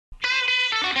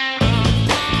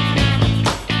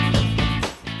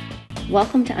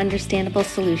Welcome to Understandable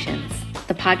Solutions,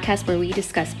 the podcast where we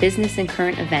discuss business and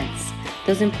current events,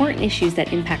 those important issues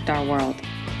that impact our world.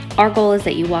 Our goal is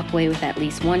that you walk away with at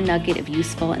least one nugget of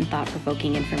useful and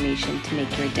thought-provoking information to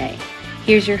make your day.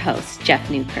 Here's your host, Jeff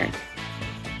Newkirk.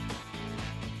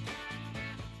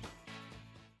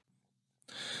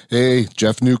 Hey,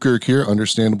 Jeff Newkirk here,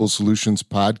 Understandable Solutions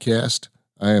podcast.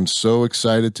 I am so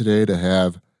excited today to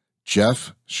have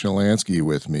Jeff Shalansky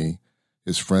with me.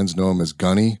 His friends know him as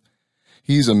Gunny.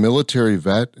 He's a military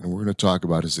vet, and we're going to talk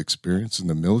about his experience in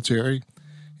the military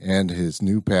and his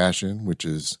new passion, which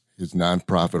is his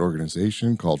nonprofit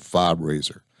organization called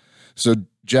FobRaiser. So,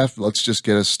 Jeff, let's just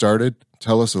get us started.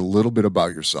 Tell us a little bit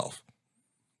about yourself.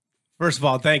 First of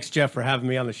all, thanks, Jeff, for having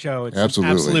me on the show. It's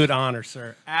Absolutely. An absolute honor,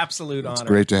 sir. Absolute honor. It's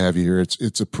great to have you here.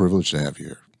 It's a privilege to have you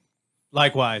here.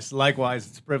 Likewise.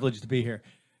 It's a privilege to be here.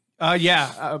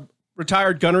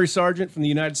 Retired gunnery sergeant from the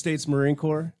United States Marine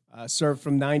Corps. Served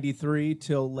from 93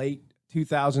 till late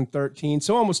 2013,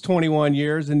 so almost 21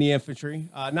 years in the infantry.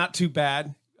 Not too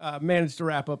bad. Managed to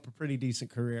wrap up a pretty decent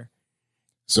career.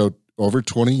 So over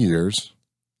 20 years,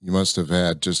 you must have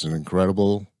had just an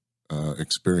incredible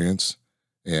experience.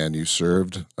 And you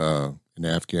served in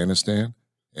Afghanistan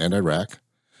and Iraq.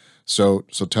 So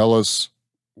tell us,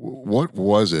 what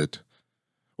was it?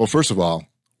 Well, first of all,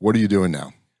 what are you doing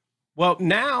now? Well,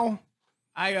 now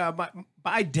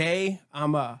by day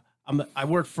I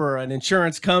work for an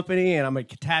insurance company and I'm a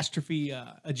catastrophe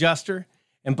adjuster.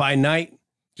 And by night,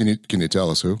 can you tell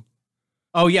us who?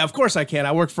 Oh yeah, of course I can.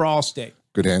 I work for Allstate.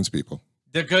 Good hands, people.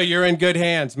 You're in good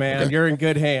hands, man. Okay. You're in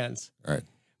good hands. All right.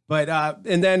 But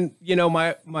and then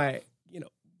my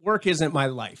work isn't my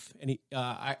life, and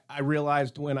I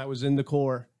realized when I was in the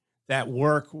Corps that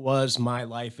work was my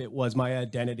life. It was my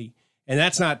identity, and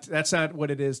that's not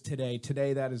what it is today.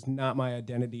 Today, that is not my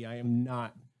identity. I am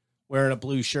not wearing a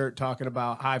blue shirt talking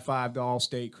about high five the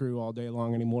Allstate crew all day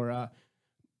long anymore.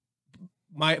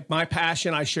 My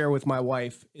passion I share with my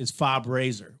wife is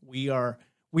FobRaiser. We are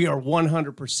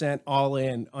 100% all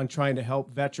in on trying to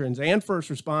help veterans and first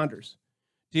responders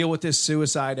deal with this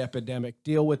suicide epidemic,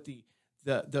 deal with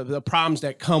the problems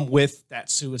that come with that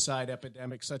suicide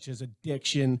epidemic, such as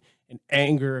addiction and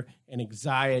anger and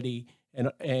anxiety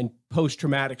and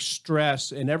post-traumatic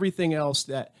stress and everything else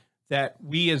that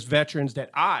we as veterans, that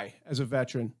I as a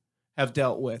veteran have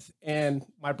dealt with. And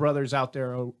my brothers out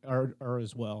there are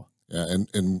as well. Yeah,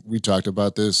 and we talked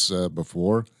about this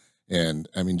before. And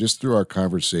I mean, just through our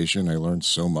conversation, I learned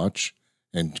so much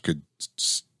and could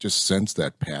just sense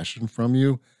that passion from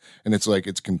you. And it's like,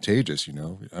 it's contagious, you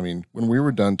know? I mean, when we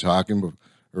were done talking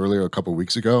earlier, a couple of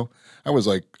weeks ago, I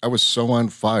was so on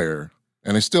fire,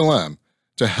 and I still am,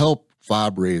 to help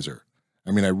FobRaiser.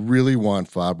 I mean, I really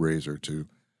want FobRaiser to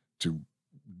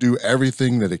do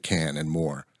everything that it can and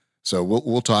more. So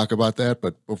we'll talk about that.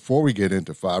 But before we get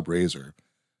into FobRaiser,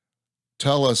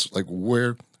 tell us, like,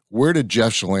 where did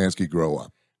Jeff Shalansky grow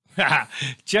up?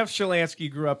 Jeff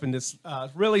Shalansky grew up in this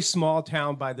really small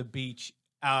town by the beach,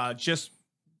 just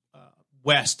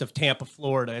west of Tampa,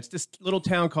 Florida. It's this little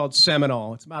town called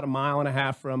Seminole. It's about 1.5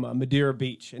 miles from Madeira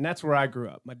Beach, and that's where I grew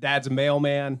up. My dad's a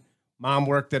mailman. Mom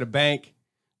worked at a bank.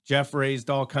 Jeff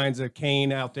raised all kinds of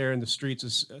cane out there in the streets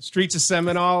of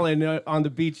Seminole and on the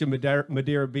beach of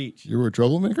Madeira Beach. You were a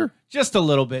troublemaker? Just a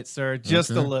little bit, sir.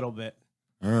 Just a little bit.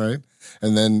 All right.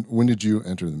 And then when did you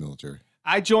enter the military?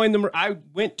 I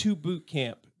went to boot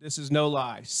camp. This is no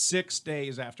lie. 6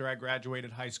 days after I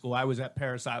graduated high school, I was at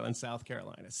Parris Island, South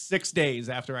Carolina. 6 days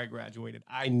after I graduated,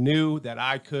 I knew that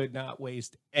I could not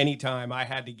waste any time. I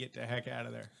had to get the heck out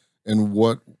of there. And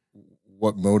what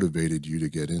motivated you to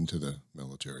get into the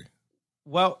military?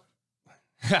 Well,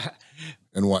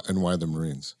 and why the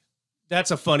Marines?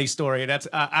 That's a funny story.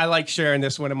 I like sharing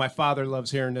this one, and my father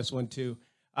loves hearing this one too.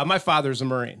 My father's a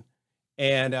Marine,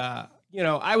 and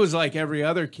I was like every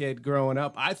other kid growing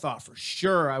up. I thought for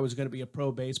sure I was going to be a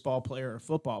pro baseball player or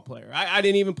football player. I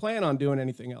didn't even plan on doing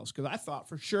anything else because I thought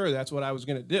for sure that's what I was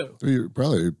going to do. So you're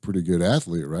probably a pretty good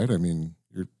athlete, right? I mean,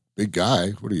 you're a big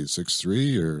guy. What are you,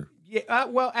 6'3" or? Yeah,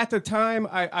 well, at the time,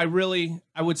 I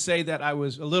would say that I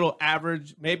was a little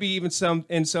average, maybe even some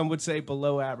would say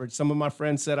below average. Some of my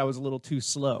friends said I was a little too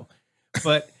slow,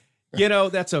 but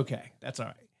that's okay. That's all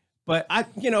right. But I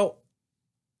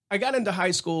got into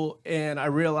high school and I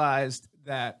realized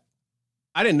that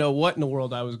I didn't know what in the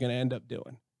world I was going to end up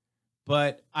doing.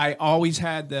 But I always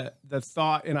had the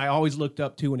thought, and I always looked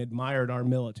up to and admired our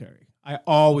military. I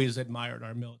always admired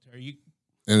our military.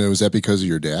 And was that because of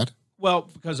your dad? Well,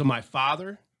 because of my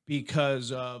father,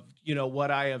 because of, what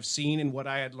I have seen and what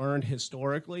I had learned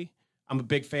historically. I'm a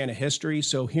big fan of history.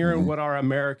 So hearing what our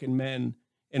American men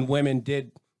and women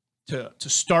did to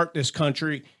start this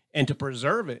country and to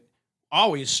preserve it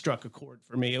always struck a chord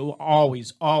for me. It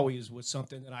always was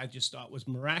something that I just thought was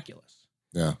miraculous.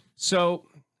 Yeah. So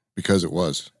because it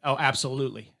was. Oh,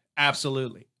 absolutely.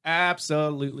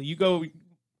 You go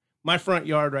my front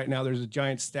yard right now, there's a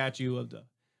giant statue of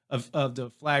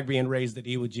the flag being raised at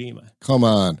Iwo Jima. Come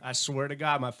on. I swear to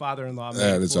God, my father-in-law made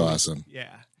That it is for me. awesome.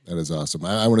 Yeah. That is awesome.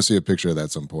 I want to see a picture of that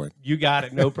at some point. You got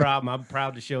it. No problem. I'm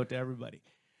proud to show it to everybody.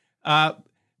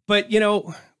 But, you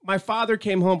know, my father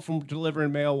came home from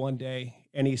delivering mail one day,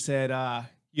 and he said,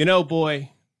 boy,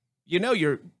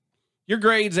 your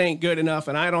grades ain't good enough,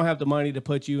 and I don't have the money to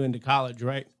put you into college,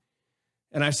 right?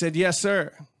 And I said, yes,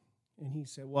 sir. And he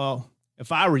said, well,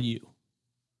 if I were you,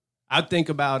 I'd think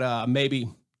about maybe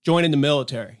joining the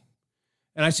military.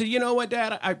 And I said, you know what,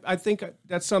 Dad? I think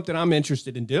that's something I'm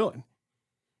interested in doing.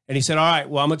 And he said, all right,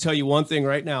 well, I'm going to tell you one thing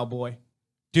right now, boy.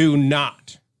 Do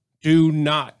not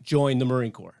join the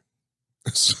Marine Corps.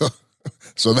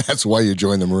 So that's why you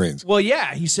joined the Marines. Well,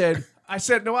 yeah, he said. I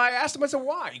said, no, I asked him, I said,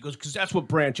 why? He goes, because that's what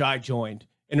branch I joined.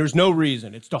 And there's no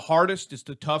reason. It's the hardest. It's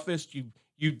the toughest.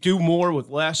 You do more with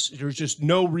less. There's just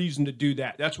no reason to do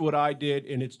that. That's what I did,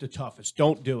 and it's the toughest.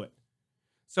 Don't do it.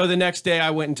 So the next day I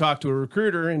went and talked to a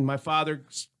recruiter, and my father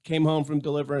came home from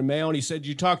delivering mail, and he said, did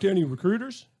you talk to any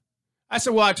recruiters? I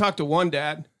said, well, I talked to one,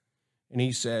 Dad. And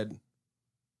he said,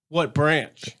 what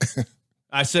branch?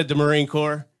 I said, the Marine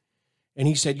Corps. And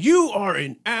he said, you are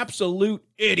an absolute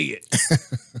idiot.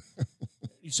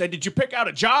 He said, did you pick out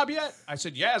a job yet? I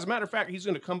said, yeah, as a matter of fact, he's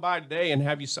going to come by today and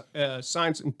have you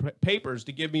sign some papers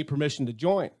to give me permission to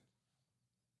join.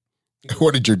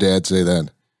 What did your dad say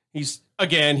then? He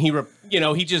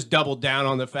just doubled down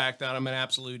on the fact that I'm an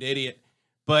absolute idiot.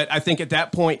 But I think at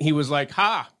that point he was like,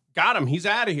 got him. He's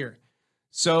out of here.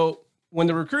 So when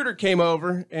the recruiter came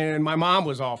over, and my mom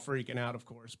was all freaking out, of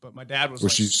course, but my dad was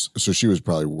so she was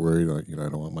probably worried, I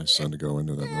don't want my son to go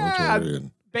into the military.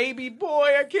 And baby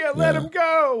boy, I can't let him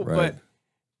go. Right.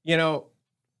 But,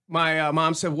 my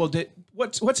mom said, well,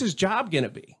 what's his job going to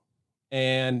be?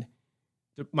 And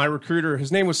my recruiter,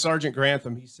 his name was Sergeant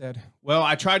Grantham. He said, well,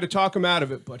 I tried to talk him out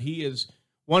of it, but he is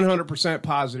 100%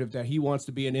 positive that he wants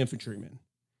to be an infantryman.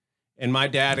 And my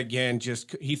dad, again,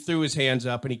 he threw his hands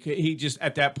up, and he just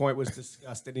at that point was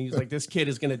disgusted. And he's like, this kid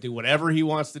is going to do whatever he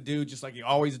wants to do, just like he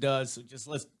always does.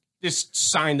 So let's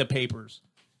sign the papers.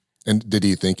 And did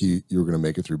he think you were going to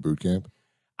make it through boot camp?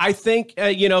 I think,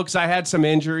 because I had some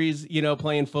injuries,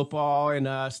 playing football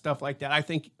and stuff like that. I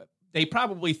think they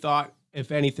probably thought,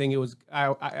 if anything, it was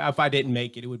if I didn't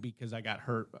make it, it would be because I got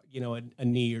hurt, a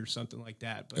knee or something like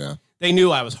that. But yeah. They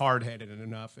knew I was hard-headed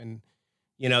enough, and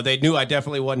they knew I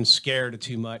definitely wasn't scared of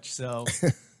too much. So,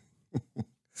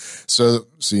 so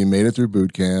you made it through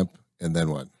boot camp, and then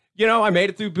what? I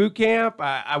made it through boot camp.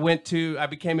 I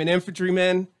became an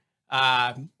infantryman.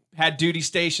 Had duty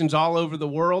stations all over the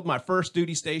world. My first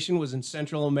duty station was in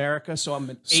Central America. So I'm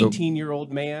an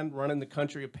 18-year-old man running the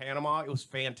country of Panama. It was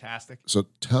fantastic. So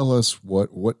tell us what,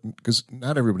 because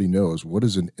not everybody knows, what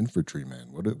is an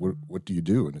infantryman? What do you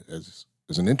do as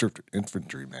an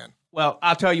infantryman? Well,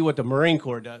 I'll tell you what the Marine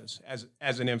Corps does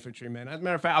as an infantryman. As a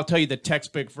matter of fact, I'll tell you the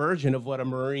textbook version of what a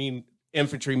Marine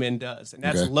infantryman does. And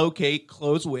that's locate,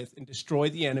 close with, and destroy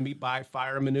the enemy by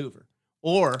fire and maneuver.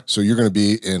 So you're going to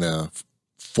be in a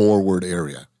forward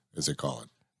area, as they call it.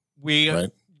 Right?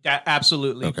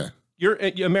 Absolutely. Okay. Your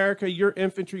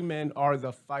infantrymen are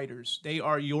the fighters. They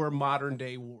are your modern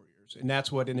day warriors. And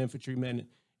that's what an infantryman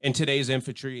in today's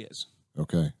infantry is.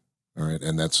 Okay. All right.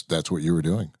 And that's what you were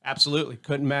doing. Absolutely.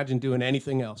 Couldn't imagine doing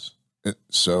anything else.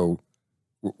 So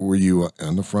were you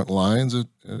on the front lines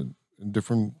in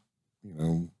different,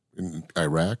 in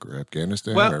Iraq or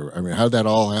Afghanistan? Well, how did that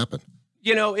all happen?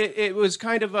 It was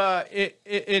kind of it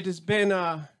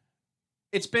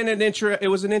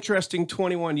was an interesting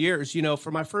 21 years.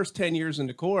 For my first 10 years in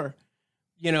the Corps,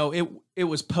 it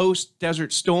was post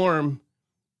Desert Storm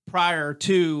prior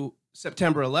to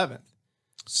September 11th.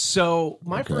 So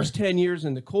my first 10 years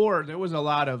in the Corps, there was a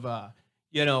lot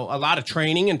of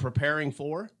training and preparing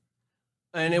for,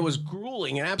 and it was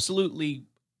grueling and absolutely,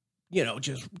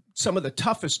 just some of the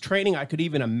toughest training I could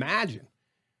even imagine.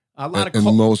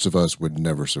 Most of us would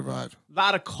never survive. A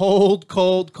lot of cold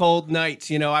nights.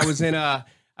 I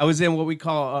was in what we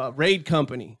call a raid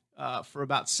company for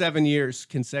about 7 years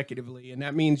consecutively, and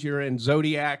that means you're in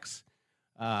Zodiacs,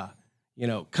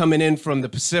 coming in from the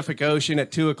Pacific Ocean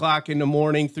at 2:00 in the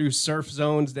morning through surf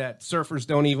zones that surfers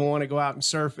don't even want to go out and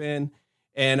surf in,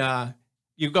 and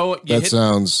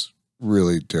sounds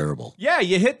really terrible. Yeah,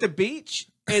 you hit the beach.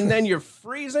 And then you're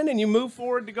freezing, and you move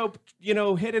forward to go,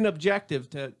 hit an objective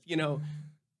to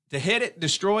to hit it,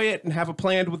 destroy it, and have a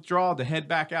planned withdrawal to head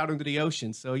back out into the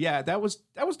ocean. So yeah, that was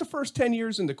the first 10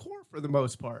 years in the Corps for the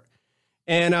most part.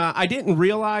 And I didn't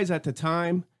realize at the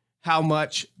time how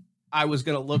much I was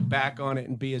going to look back on it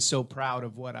and be so proud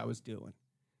of what I was doing.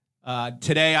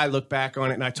 Today I look back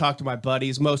on it and I talk to my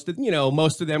buddies. Most of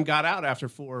them got out after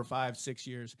 4 or 5, 6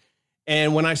 years.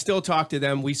 And when I still talk to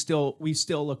them, we still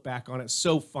look back on it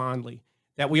so fondly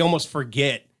that we almost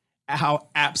forget how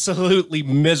absolutely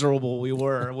miserable we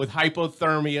were with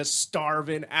hypothermia,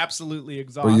 starving, absolutely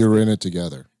exhausted. But you were in it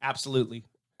together. Absolutely.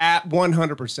 At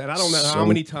 100%. I don't know how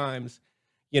many times,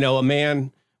 a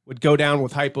man would go down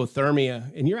with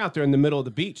hypothermia and you're out there in the middle of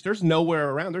the beach. There's nowhere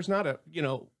around. There's not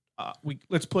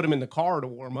let's put him in the car to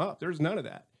warm up. There's none of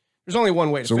that. There's only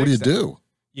one way to fix that. So what do?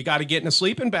 You got to get in a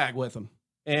sleeping bag with him.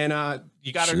 And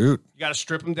you got to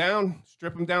strip them down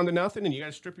to nothing, and you got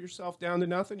to strip yourself down to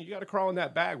nothing. You got to crawl in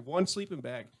that bag, one sleeping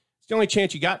bag. It's the only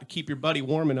chance you got to keep your buddy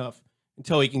warm enough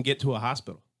until he can get to a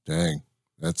hospital. Dang,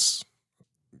 that's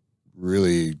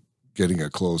really getting a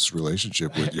close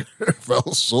relationship with your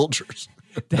fellow soldiers.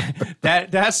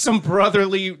 That's some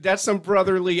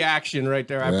brotherly action right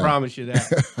there. I promise you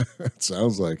that. It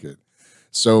sounds like it.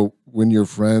 So when your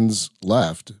friends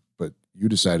left, but you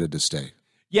decided to stay.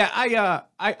 Yeah,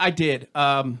 I did.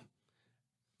 I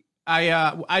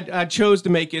chose to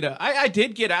make it. I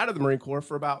did get out of the Marine Corps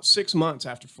for about 6 months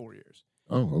after 4 years.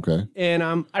 Oh, okay.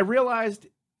 And I realized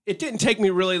it didn't take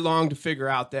me really long to figure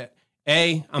out that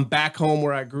I'm back home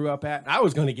where I grew up at. I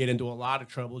was going to get into a lot of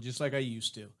trouble just like I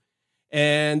used to.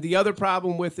 And the other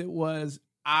problem with it was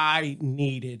I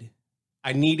needed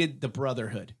the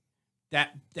brotherhood,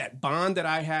 that bond that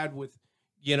I had with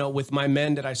my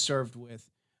men that I served with.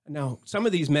 Now, some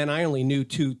of these men I only knew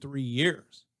 2-3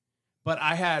 years, but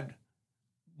I had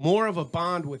more of a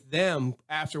bond with them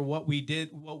after what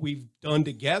we've done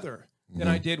together than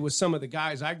I did with some of the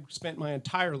guys I spent my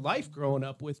entire life growing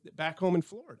up with back home in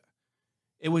Florida.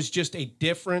 It was just a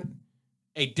different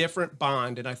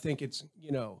bond. And I think it's,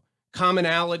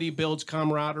 commonality builds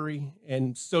camaraderie,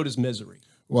 and so does misery.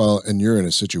 Well, and you're in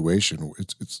a situation where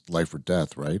it's life or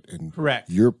death, right? And correct.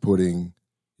 You're putting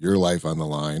your life on the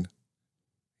line.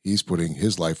 He's putting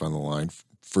his life on the line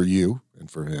for you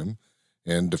and for him,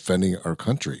 and defending our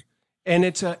country. And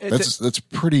that's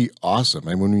pretty awesome.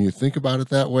 I mean, when you think about it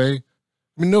that way,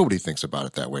 I mean, nobody thinks about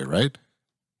it that way, right?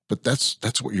 But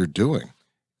that's what you're doing.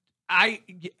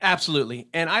 Absolutely.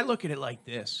 And I look at it like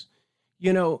this.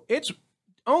 It's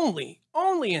only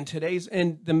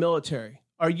in the military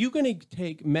are you going to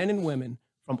take men and women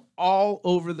from all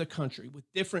over the country with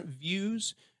different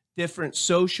views, different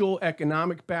social,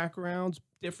 economic backgrounds,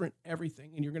 different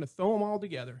everything, and you're going to throw them all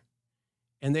together,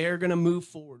 and they are going to move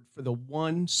forward for the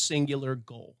one singular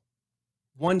goal.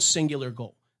 One singular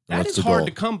goal. That is hard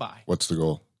to come by. What's the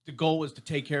goal? The goal is to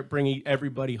take care of bringing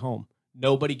everybody home.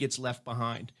 Nobody gets left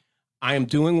behind. I am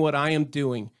doing what I am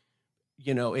doing.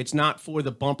 It's not for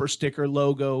the bumper sticker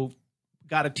logo,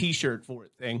 got a T-shirt for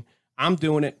it thing. I'm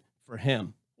doing it for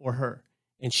him or her,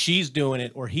 and she's doing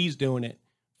it or he's doing it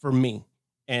for me.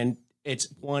 And it's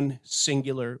one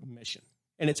singular mission.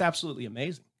 And it's absolutely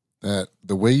amazing. That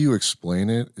the way you explain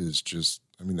it is just,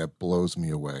 that blows me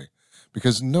away.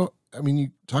 Because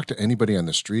you talk to anybody on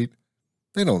the street,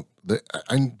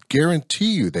 I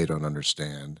guarantee you they don't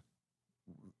understand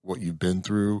what you've been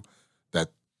through, that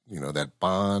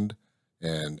bond,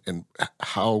 and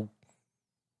how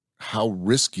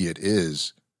risky it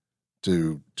is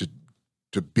to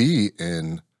be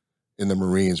in the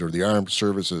Marines or the armed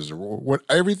services or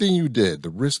everything you did, the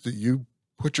risk that you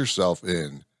put yourself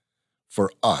in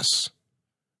for us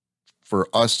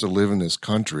to live in this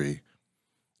country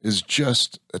is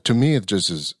just, to me, it just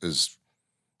is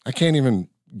I can't even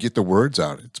get the words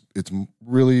out. It's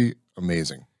really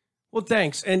amazing. Well,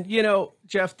 thanks. And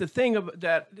Jeff, the thing about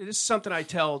that, this is something I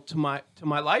tell to my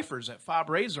lifers at Fob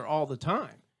Razor all the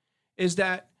time, is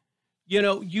that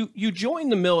you join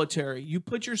the military, you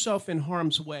put yourself in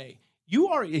harm's way. You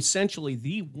are essentially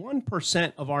the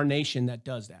 1% of our nation that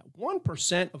does that.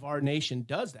 1% of our nation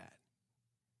does that.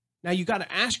 Now, you got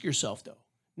to ask yourself, though,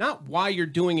 not why you're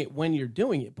doing it when you're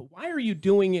doing it, but why are you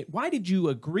doing it? Why did you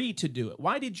agree to do it?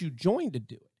 Why did you join to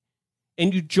do it?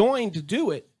 And you joined to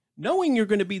do it knowing you're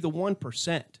going to be the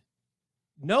 1%.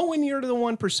 Knowing you're the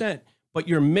 1%, but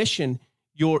your mission,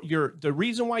 the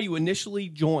reason why you initially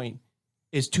join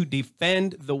is to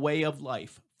defend the way of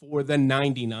life for the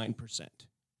 99%.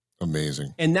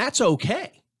 Amazing. And that's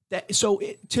okay.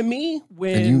 To me,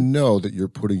 when... And that you're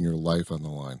putting your life on the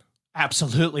line.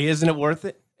 Absolutely. Isn't it worth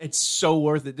it? It's so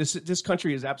worth it. This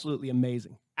country is absolutely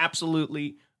amazing.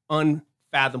 Absolutely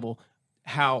unfathomable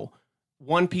how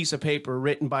one piece of paper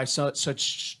written by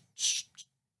such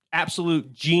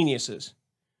absolute geniuses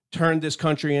turned this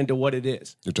country into what it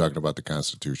is. You're talking about the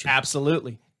Constitution.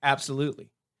 Absolutely. Absolutely.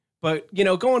 But, you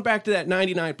know, going back to that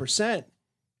 99%,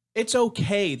 it's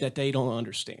okay that they don't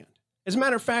understand. As a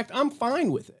matter of fact, I'm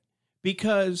fine with it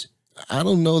because I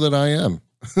don't know that I am.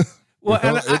 Well,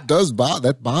 you know, it does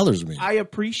that bothers me. I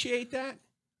appreciate that,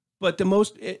 but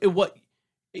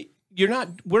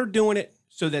we're doing it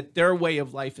so that their way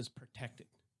of life is protected.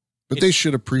 But they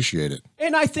should appreciate it.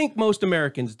 And I think most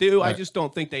Americans do. I just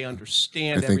don't think they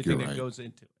understand everything that goes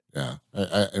into it. Yeah.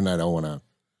 And I don't want to,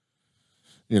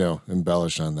 you know,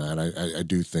 embellish on that. I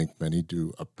do think many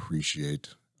do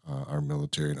appreciate our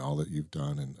military and all that you've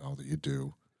done and all that you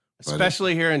do.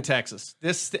 Especially here in Texas.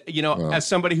 This, you know, as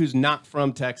somebody who's not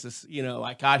from Texas, you know,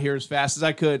 I got here as fast as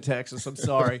I could, Texas. I'm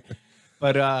sorry.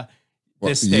 But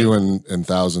this state, you and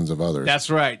thousands of others. That's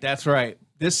right. That's right.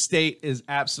 This state is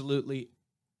absolutely,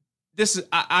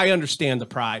 I understand the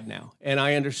pride now. And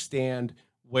I understand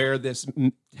where this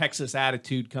Texas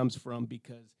attitude comes from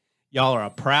because y'all are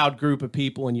a proud group of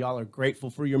people and y'all are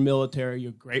grateful for your military.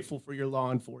 You're grateful for your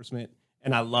law enforcement.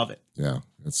 And I love it. Yeah,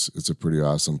 it's a pretty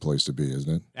awesome place to be,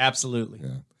 isn't it? Absolutely.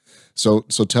 Yeah. So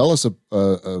tell us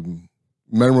a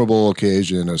memorable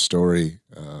occasion, a story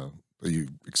that you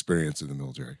experienced in the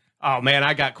military. Oh man,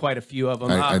 I got quite a few of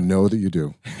them. I know that you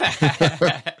do.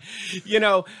 You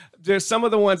know, there's some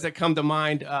of the ones that come to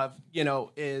mind. You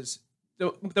know, is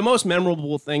the most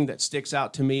memorable thing that sticks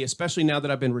out to me, especially now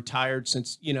that I've been retired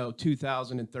since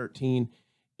 2013,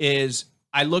 is.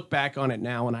 I look back on it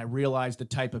now and I realize the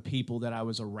type of people that I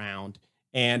was around.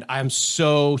 And I'm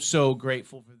so, so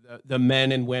grateful for the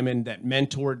men and women that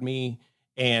mentored me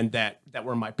and that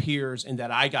were my peers and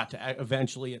that I got to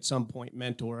eventually at some point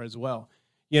mentor as well.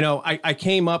 You know, I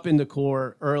came up in the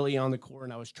Corps early on the Corps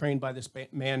and I was trained by this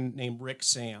man named Rick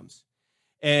Sams.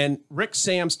 And Rick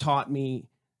Sams taught me,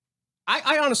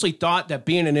 I honestly thought that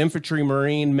being an infantry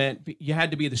Marine meant you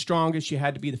had to be the strongest, you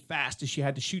had to be the fastest, you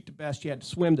had to shoot the best, you had to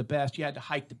swim the best, you had to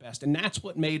hike the best. And that's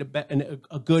what made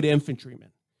a good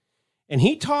infantryman. And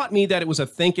he taught me that it was a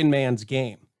thinking man's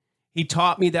game. He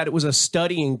taught me that it was a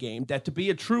studying game, that to be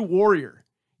a true warrior,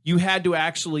 you had to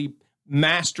actually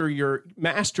master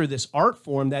this art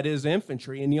form that is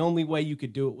infantry. And the only way you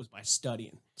could do it was by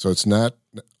studying. So it's not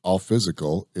all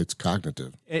physical, it's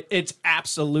cognitive. It's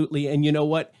absolutely. And you know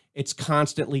what? It's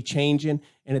constantly changing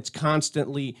and it's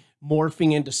constantly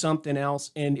morphing into something else.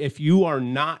 And if you are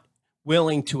not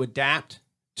willing to adapt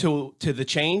to the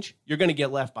change, you're going to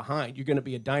get left behind. You're going to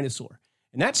be a dinosaur.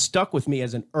 And that stuck with me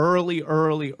as an early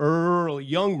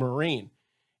young Marine.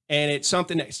 And it's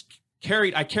something that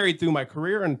I carried through my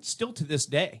career and still to this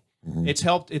day. Mm-hmm. It's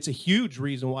helped. It's a huge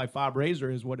reason why Fob Razor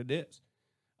is what it is.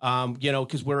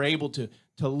 Because we're able to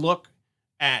look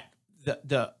at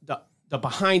the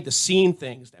behind the scene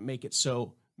things that make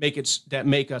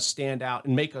us stand out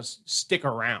and make us stick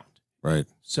around. Right.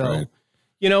 So, right.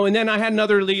 And then I had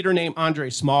another leader named Andre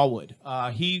Smallwood.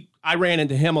 I ran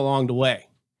into him along the way,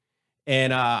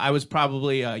 and I was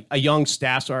probably a young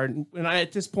staff sergeant. And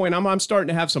at this point, I'm starting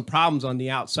to have some problems on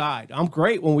the outside. I'm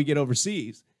great when we get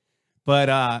overseas, but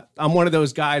I'm one of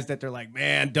those guys that they're like,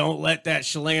 man, don't let that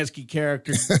Shalansky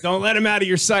character, don't let him out of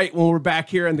your sight when we're back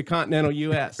here in the continental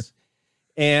U.S.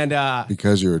 And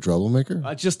because you're a troublemaker?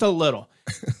 Just a little.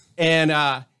 And,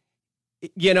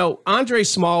 Andre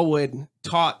Smallwood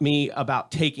taught me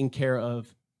about taking care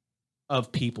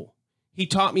of people. He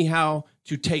taught me how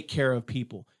to take care of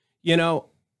people. I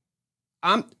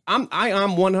am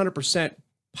 100%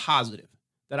 positive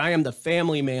that I am the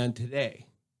family man today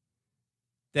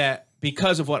that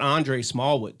because of what Andre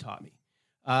Smallwood taught me.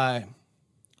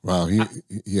 Wow,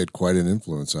 he had quite an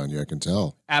influence on you, I can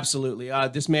tell. Absolutely.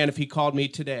 This man, if he called me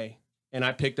today and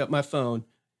I picked up my phone,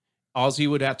 all he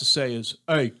would have to say is,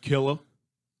 hey, killer,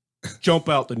 jump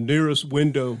out the nearest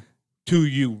window to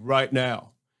you right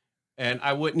now. And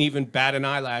I wouldn't even bat an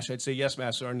eyelash. I'd say, yes,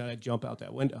 Master Sergeant, and I'd jump out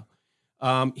that window.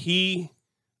 I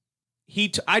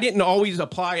didn't always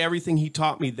apply everything he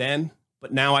taught me then,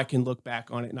 but now I can look back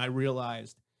on it and I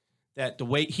realized that the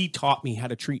way he taught me how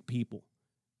to treat people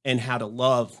and how to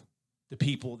love the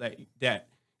people that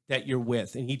you're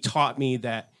with. And he taught me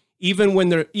that even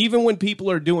when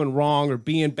people are doing wrong or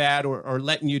being bad or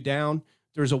letting you down,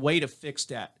 there's a way to fix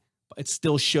that, but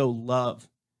still show love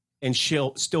and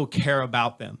still care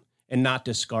about them and not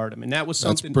discard them. And that was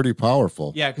something that's pretty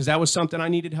powerful. Yeah, because that was something I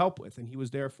needed help with, and he was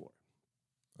there for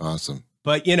it. Awesome.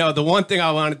 But the one thing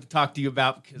I wanted to talk to you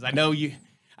about, because I know you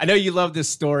love this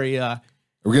story.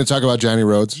 We're going to talk about Johnny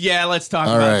Rhodes? Yeah, let's talk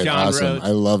All about right, John awesome. Rhodes. I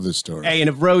love this story. Hey, and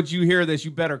if Rhodes, you hear this, you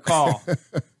better call.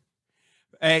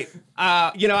 Hey,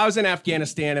 I was in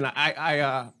Afghanistan, and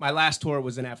I my last tour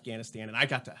was in Afghanistan, and I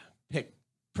got to pick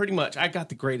pretty much. I got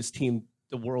the greatest team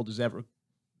the world has ever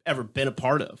been a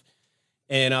part of,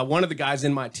 and one of the guys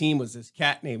in my team was this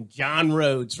cat named John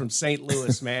Rhodes from St.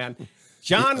 Louis, man.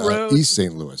 John Rhodes, East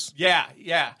St. Louis.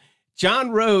 Yeah. John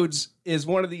Rhodes is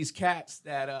one of these cats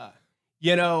that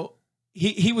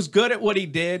he was good at what he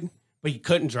did, but he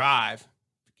couldn't drive.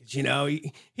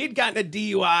 He'd gotten a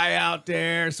DUI out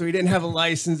there, so he didn't have a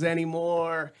license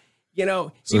anymore.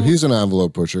 So he's an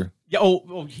envelope pusher. Yeah.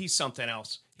 Oh, he's something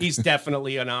else. He's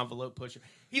definitely an envelope pusher.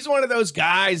 He's one of those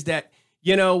guys that,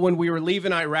 when we were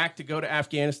leaving Iraq to go to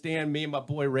Afghanistan, me and my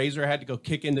boy Razor had to go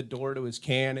kick in the door to his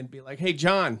can and be like, "Hey,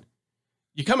 John,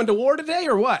 you coming to war today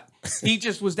or what?" He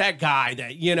just was that guy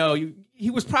that, he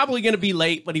was probably going to be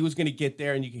late, but he was going to get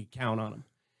there and you could count on him.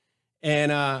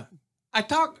 And I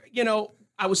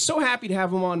was so happy to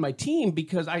have him on my team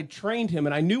because I had trained him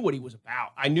and I knew what he was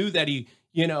about. I knew that he,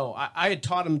 I had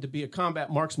taught him to be a combat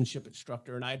marksmanship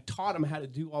instructor, and I had taught him how to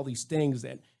do all these things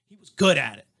that he was good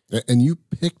at it. And you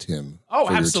picked him. Oh,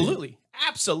 absolutely.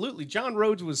 Absolutely. John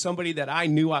Rhodes was somebody that I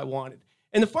knew I wanted.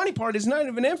 And the funny part is not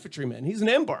even an infantryman. He's an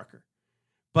embarker.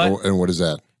 But and what is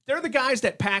that? They're the guys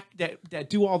that that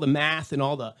do all the math and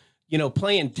all the,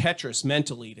 playing Tetris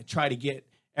mentally to try to get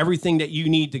everything that you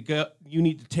need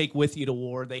to take with you to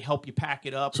war. They help you pack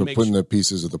it up. So putting the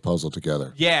pieces of the puzzle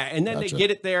together. Yeah, and then They get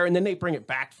it there, and then they bring it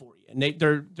back for you. And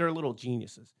they're little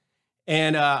geniuses.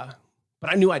 And but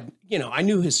I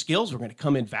knew his skills were going to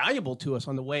come in valuable to us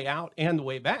on the way out and the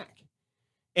way back.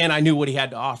 And I knew what he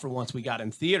had to offer once we got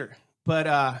in theater.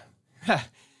 But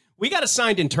we got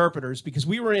assigned interpreters because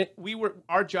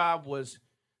our job was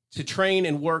to train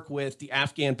and work with the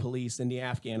Afghan police and the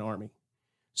Afghan army.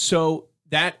 So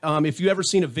that if you ever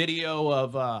seen a video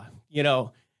of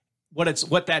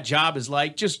what that job is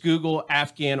like, just Google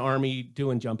Afghan army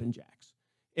doing jumping jacks.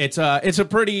 It's a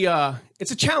pretty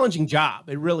it's a challenging job.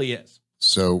 It really is.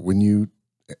 So when you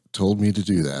told me to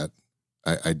do that,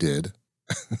 I did.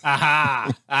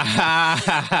 And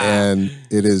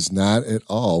it is not at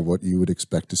all what you would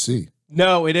expect to see.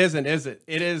 No, it isn't, is it?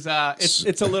 It is.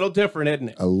 It's a little different, isn't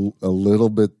it? A little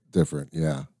bit different,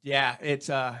 yeah. Yeah, it's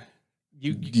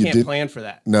you can't plan for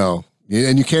that. No,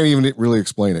 and you can't even really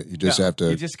explain it. You just have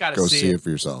to. You just got to go see it for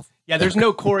yourself. Yeah, there's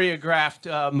no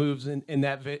choreographed moves in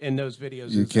those videos.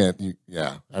 You can't.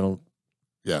 I don't.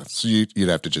 Yeah, so you'd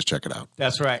have to just check it out.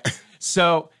 That's right.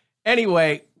 So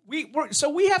anyway, we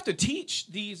have to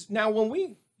teach these now. When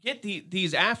we get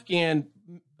these Afghan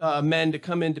men to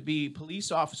come in to be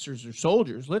police officers or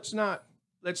soldiers, let's not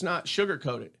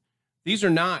sugarcoat it. These are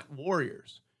not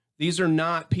warriors. These are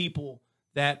not people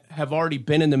that have already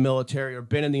been in the military or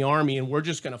been in the army, and we're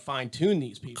just going to fine tune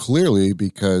these people. Clearly,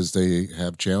 because they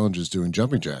have challenges doing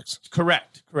jumping jacks.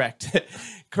 Correct.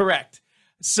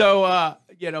 So,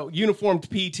 uniformed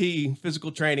PT,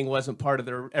 physical training, wasn't part of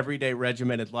their everyday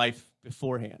regimented life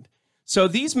beforehand. So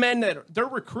these men they're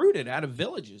recruited out of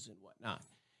villages and whatnot.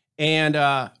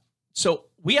 And so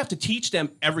we have to teach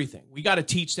them everything. We got to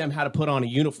teach them how to put on a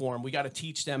uniform. We got to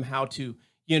teach them how to,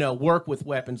 work with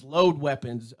weapons, load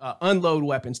weapons, unload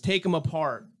weapons, take them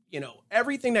apart.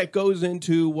 Everything that goes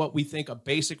into what we think a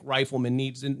basic rifleman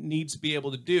needs to be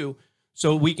able to do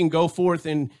so we can go forth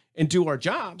and do our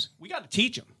jobs. We got to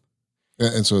teach them.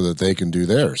 And so that they can do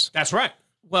theirs. That's right.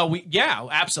 Well,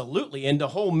 absolutely. And the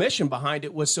whole mission behind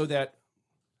it was so that,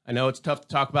 I know it's tough to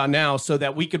talk about now, so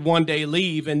that we could one day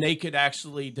leave and they could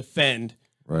actually defend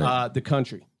the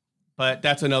country. But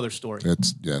that's another story.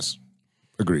 Yes.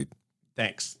 Agreed.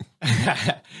 Thanks.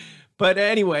 But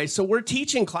anyway, so we're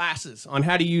teaching classes on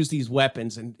how to use these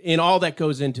weapons and all that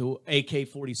goes into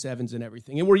AK-47s and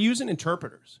everything. And we're using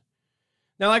interpreters.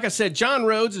 Now, like I said, John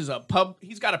Rhodes is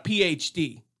he's got a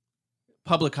PhD,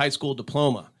 public high school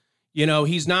diploma.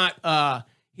 He's not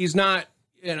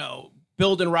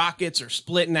building rockets or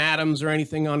splitting atoms or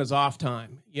anything on his off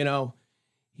time.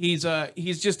 He's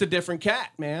just a different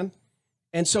cat, man.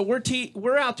 And so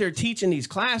we're out there teaching these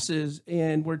classes,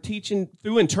 and we're teaching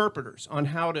through interpreters on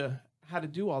how to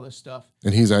do all this stuff.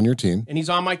 And he's on your team. And he's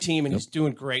on my team, and he's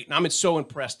doing great. And I'm so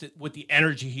impressed with the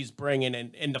energy he's bringing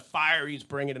and the fire he's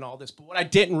bringing and all this. But what I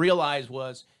didn't realize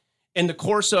was, in the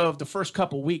course of the first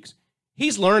couple weeks,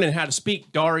 he's learning how to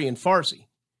speak Dari and Farsi.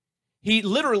 He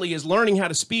literally is learning how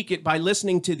to speak it by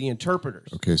listening to the interpreters.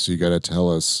 Okay, so you got to tell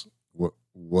us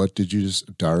what did you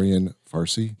just Dari and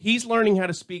Farsi? He's learning how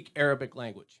to speak Arabic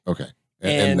language. Okay.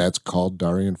 And that's called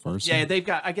Dari and Farsi?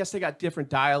 Yeah, I guess they got different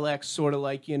dialects, sort of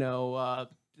like, the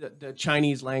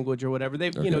Chinese language or whatever.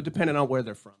 They've, depending on where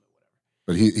they're from or whatever.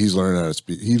 But he's learned how to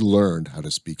speak. He learned how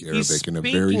to speak Arabic in a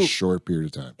very short period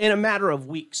of time. In a matter of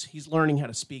weeks, he's learning how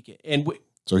to speak it. And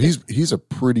so he's a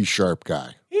pretty sharp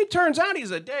guy. He turns out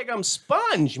he's a daggum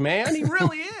sponge, man. He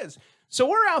really is. So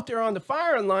we're out there on the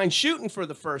firing line shooting for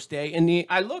the first day, and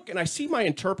I look and I see my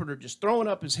interpreter just throwing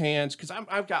up his hands because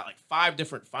I've got like 5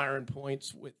 different firing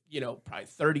points with, probably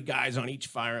 30 guys on each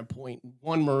firing point, and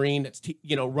one Marine that's,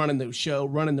 running the show,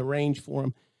 running the range for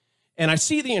him. And I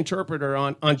see the interpreter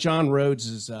on John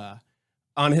Rhodes's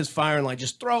on his firing line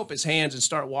just throw up his hands and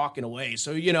start walking away.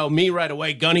 So, me right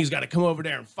away, Gunny's got to come over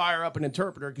there and fire up an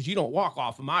interpreter because you don't walk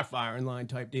off of my firing line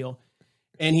type deal.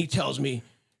 And he tells me,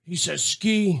 he says,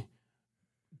 Ski,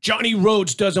 Johnny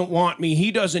Rhodes doesn't want me.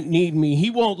 He doesn't need me.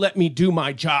 He won't let me do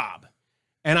my job.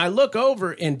 And I look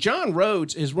over, and John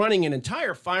Rhodes is running an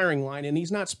entire firing line, and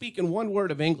he's not speaking one word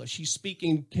of English. He's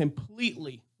speaking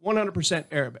completely 100%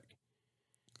 Arabic.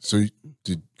 So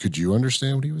could you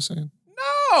understand what he was saying?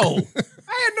 No,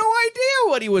 I had no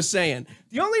idea what he was saying.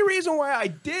 The only reason why I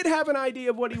did have an idea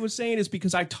of what he was saying is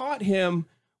because I taught him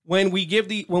when we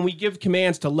give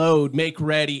commands to load, make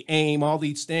ready, aim, all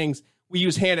these things, we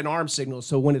use hand and arm signals.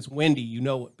 So when it's windy, you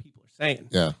know what people are saying.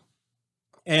 Yeah.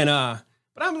 And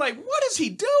but I'm like, what is he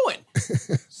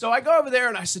doing? So I go over there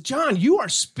and I said, John, you are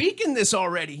speaking this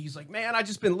already. He's like, man, I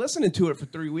just been listening to it for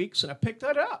 3 weeks and I picked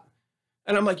that up.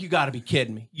 And I'm like, you got to be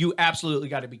kidding me. You absolutely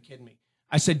got to be kidding me.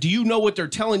 I said, do you know what they're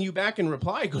telling you back in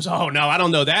reply? He goes, oh, no, I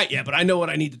don't know that yet, but I know what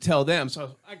I need to tell them.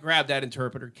 So I grabbed that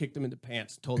interpreter, kicked him in the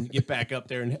pants, told him to get back up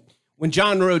there. And when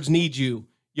John Rhodes needs you,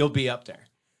 you'll be up there.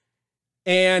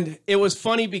 And it was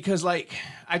funny because, like,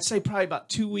 I'd say probably about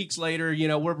 2 weeks later,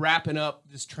 we're wrapping up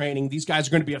this training. These guys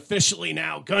are going to be officially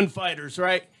now gunfighters,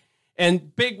 right?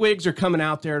 And big wigs are coming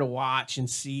out there to watch and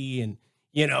see and,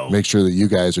 make sure that you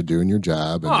guys are doing your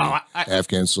job and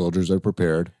Afghan soldiers are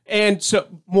prepared. And so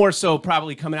more so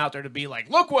probably coming out there to be like,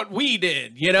 look what we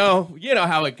did, you know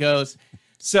how it goes.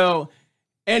 So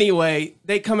anyway,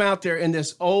 they come out there and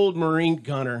this old Marine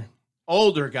gunner,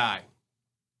 older guy,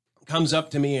 comes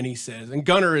up to me and he says, and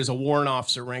gunner is a warrant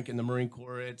officer rank in the Marine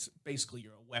Corps. It's basically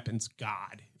you're a weapons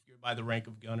god if you're by the rank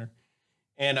of gunner.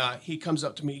 And he comes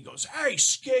up to me, he goes, hey,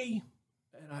 Ski.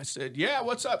 And I said, yeah,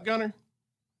 what's up, gunner?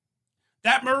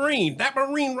 That Marine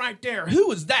right there,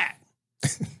 who is that?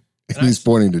 He's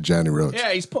pointing to Johnny Rhodes.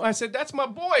 Yeah, I said, that's my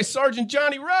boy, Sergeant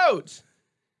Johnny Rhodes.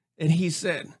 And he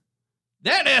said,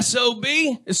 that SOB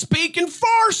is speaking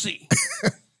Farsi.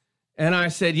 And I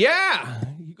said, yeah.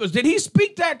 He goes, did he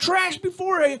speak that trash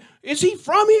before? Is he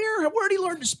from here? Where'd he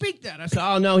learn to speak that? I said,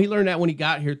 oh, no, he learned that when he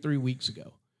got here 3 weeks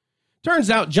ago.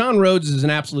 Turns out John Rhodes is an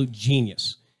absolute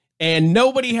genius. And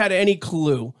nobody had any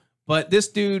clue. But this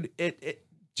dude, it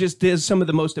just does some of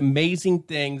the most amazing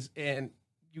things. And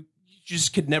you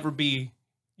just could never be,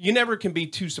 you never can be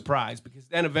too surprised because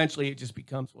then eventually it just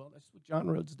becomes, well, that's what John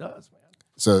Rhodes does, man.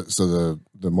 So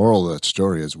the moral of that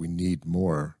story is we need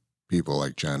more people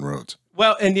like John Rhodes.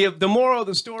 Well, and the moral of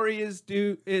the story is,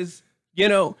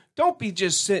 don't be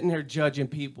just sitting here judging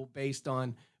people based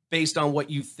on what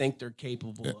you think they're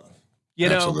capable of.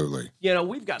 Absolutely.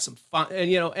 We've got some fun.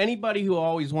 And, anybody who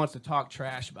always wants to talk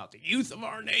trash about the youth of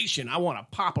our nation, I want to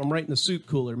pop them right in the soup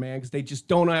cooler, man, because they just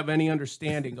don't have any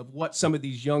understanding of what some of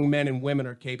these young men and women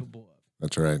are capable of.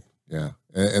 That's right. Yeah.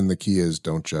 And the key is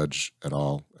don't judge at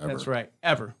all, ever. That's right.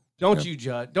 Ever. Don't you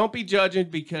judge. Don't be judging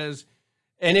because,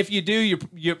 and if you do,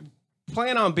 you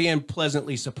plan on being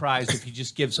pleasantly surprised if you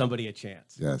just give somebody a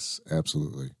chance. Yes,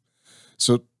 absolutely.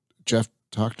 So, Jeff,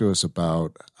 talk to us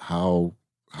about how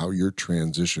your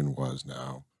transition was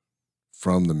now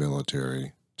from the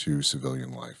military to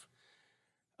civilian life.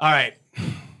 All right.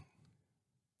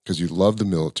 Because you love the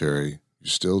military. You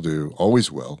still do.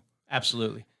 Always will.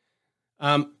 Absolutely.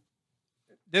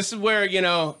 This is where,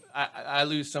 I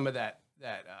lose some of that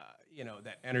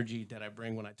energy that I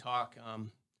bring when I talk.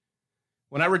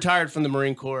 When I retired from the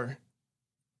Marine Corps,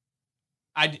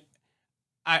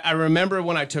 I remember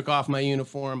when I took off my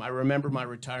uniform. I remember my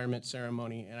retirement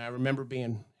ceremony, and I remember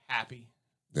being happy.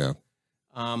 Yeah.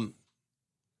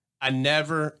 I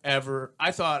never ever.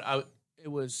 I thought it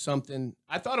was something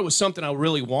I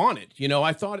really wanted.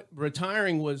 I thought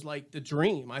retiring was like the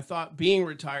dream. I thought being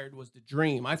retired was the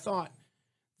dream. I thought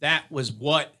that was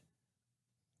what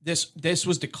this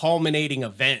was the culminating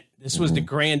event. This was the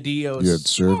grandiose. You had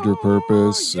served your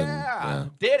purpose. Yeah,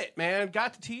 did it, man.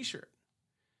 Got the T-shirt.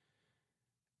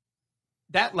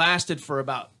 That lasted for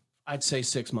about, I'd say,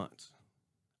 6 months.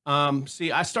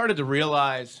 I started to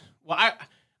realize, well, I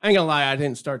ain't gonna lie, I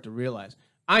didn't start to realize.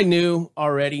 I knew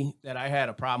already that I had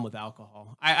a problem with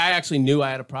alcohol. I actually knew I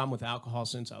had a problem with alcohol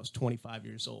since I was 25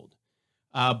 years old.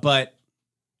 But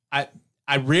I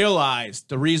I realized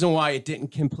the reason why it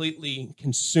didn't completely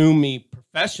consume me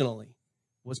professionally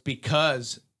was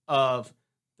because of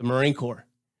the Marine Corps,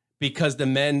 because the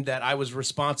men that I was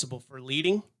responsible for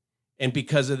leading, and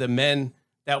because of the men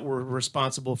that were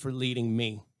responsible for leading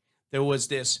me. There was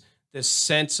this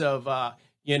sense of,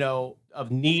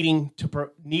 of needing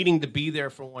to be there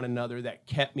for one another that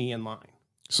kept me in line.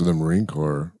 So the Marine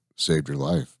Corps saved your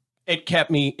life. It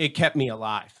kept me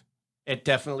alive. It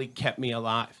definitely kept me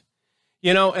alive.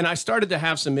 And I started to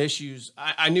have some issues.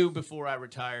 I knew before I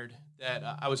retired that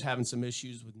I was having some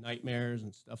issues with nightmares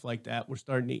and stuff like that were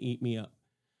starting to eat me up.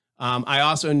 I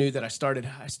also knew that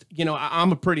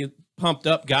I'm a pretty pumped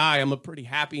up guy. I'm a pretty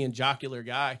happy and jocular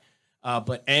guy.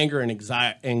 But anger and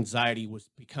anxiety was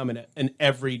becoming an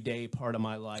everyday part of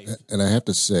my life. And I have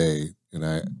to say, and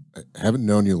I haven't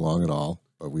known you long at all,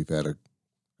 but we've had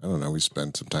we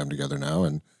spent some time together now,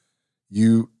 and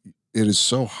it is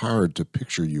so hard to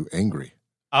picture you angry.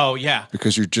 Oh yeah.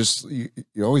 Because you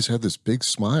always have this big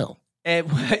smile. And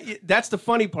that's the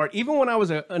funny part. Even when I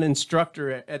was an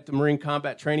instructor at the Marine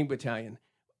Combat Training Battalion,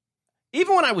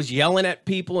 even when I was yelling at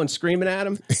people and screaming at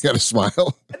them, you got a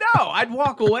smile? No, I'd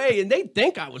walk away and they'd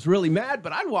think I was really mad,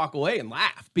 but I'd walk away and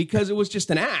laugh because it was just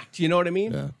an act. You know what I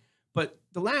mean? Yeah. But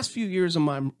the last few years of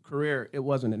my career, it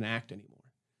wasn't an act anymore.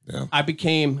 Yeah. I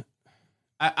became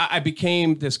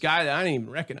this guy that I didn't even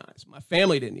recognize. My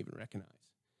family didn't even recognize.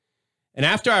 And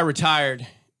after I retired,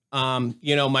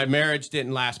 my marriage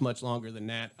didn't last much longer than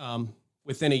that.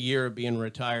 Within a year of being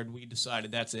retired, we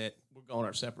decided that's it. We're going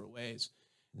our separate ways.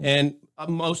 And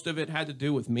most of it had to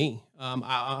do with me.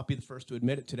 I'll be the first to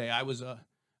admit it today. I was a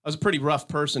pretty rough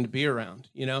person to be around,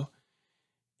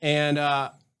 and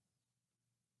I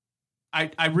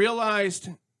realized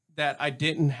that I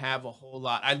didn't have a whole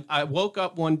lot. I woke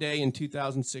up one day in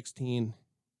 2016,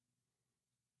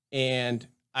 and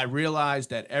I realized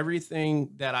that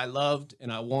everything that I loved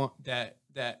and I want that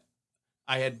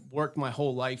I had worked my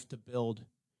whole life to build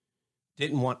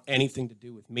didn't want anything to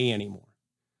do with me anymore.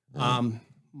 Mm-hmm.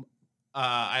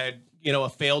 I had, a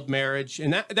failed marriage,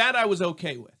 and that I was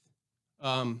okay with.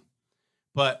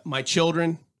 But my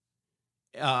children,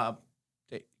 Dad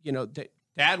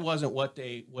wasn't what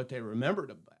they remembered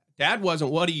about. Dad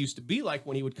wasn't what he used to be like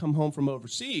when he would come home from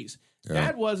overseas. Yeah.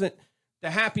 Dad wasn't the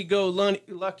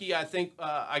happy-go-lucky. I think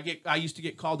I used to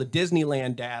get called the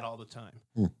Disneyland dad all the time.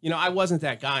 I wasn't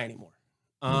that guy anymore.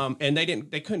 And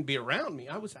they couldn't be around me.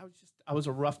 I was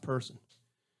a rough person.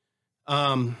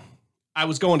 I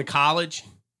was going to college,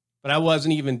 but I was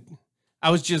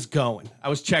just going. I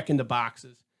was checking the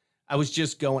boxes. I was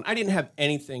just going. I didn't have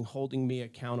anything holding me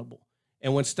accountable.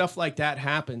 And when stuff like that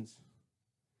happens,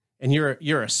 and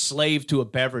you're a slave to a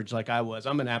beverage like I was,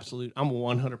 I'm a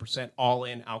 100%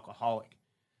 all-in alcoholic.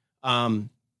 That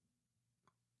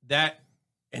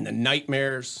and the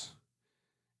nightmares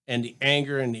and the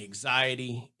anger and the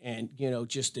anxiety and,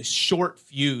 just this short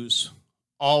fuse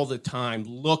all the time,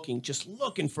 looking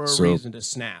for a reason to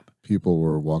snap. People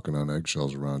were walking on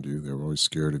eggshells around you. They were always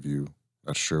scared of you.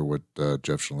 Not sure what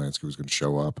Jeff Shalansky was going to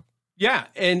show up. Yeah,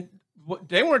 and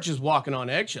they weren't just walking on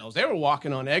eggshells. They were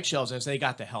walking on eggshells as they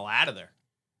got the hell out of there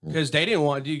because they didn't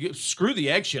want to screw the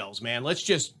eggshells, man. Let's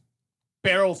just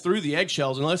barrel through the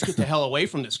eggshells and let's get the hell away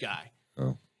from this guy.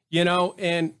 Oh.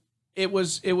 And it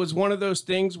was one of those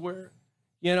things where,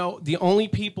 the only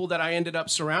people that I ended up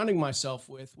surrounding myself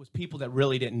with was people that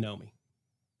really didn't know me.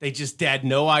 They just had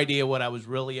no idea what I was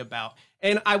really about.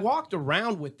 And I walked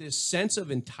around with this sense of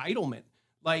entitlement.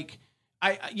 Like,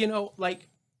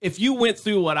 if you went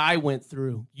through what I went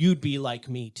through, you'd be like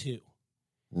me too.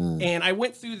 And I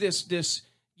went through this,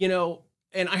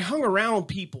 and I hung around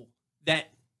people that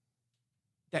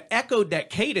echoed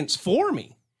that cadence for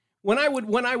me. When I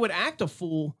would act a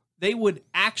fool, they would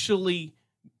actually,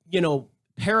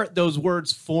 parrot those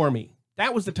words for me.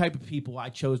 That was the type of people I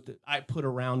put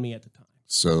around me at the time.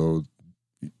 So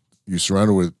you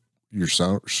surrounded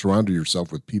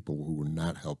yourself with people who were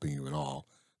not helping you at all.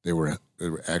 They were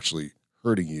actually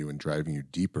hurting you and driving you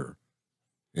deeper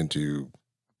into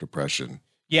depression.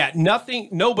 Yeah,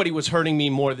 nobody was hurting me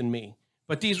more than me.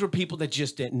 But these were people that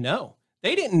just didn't know.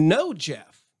 They didn't know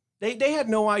Jeff. They had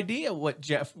no idea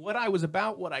what I was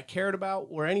about, what I cared about,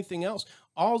 or anything else.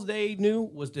 All they knew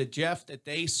was the Jeff that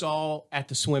they saw at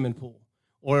the swimming pool,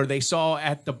 or they saw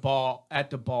at the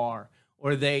bar,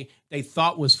 or they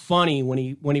thought was funny when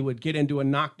he would get into a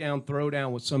knockdown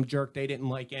throwdown with some jerk they didn't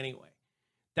like anyway.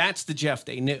 That's the Jeff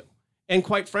they knew. And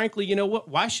quite frankly, you know what?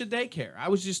 Why should they care? I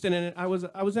was just I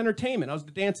was entertainment. I was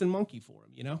the dancing monkey for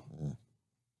them,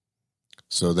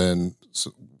 So then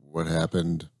what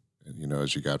happened?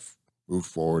 As you got moved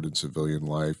forward in civilian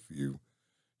life, you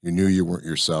knew you weren't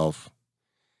yourself.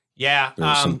 Yeah. There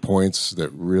were some points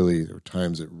that really, or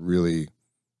times that really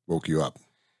woke you up.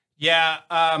 Yeah.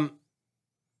 I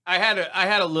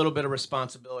had a little bit of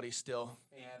responsibility still,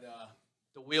 and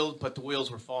the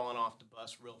wheels were falling off the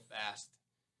bus real fast.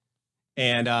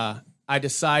 And I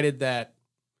decided that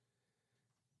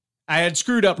I had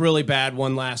screwed up really bad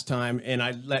one last time, and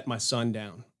I let my son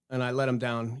down. And I let him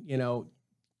down. You know,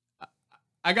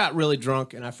 I got really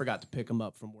drunk, and I forgot to pick him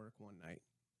up from work one night.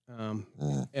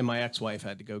 And my ex-wife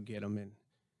had to go get him. And,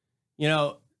 you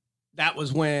know, that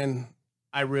was when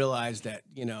I realized that,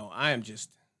 you know, I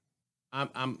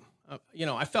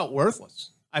felt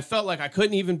worthless. I felt like I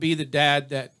couldn't even be the dad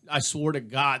that I swore to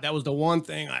God. That was the one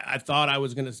thing I thought I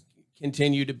was going to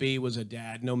continue to be, was a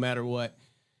dad, no matter what.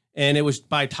 And it was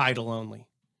by title only.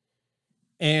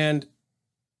 And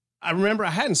I remember I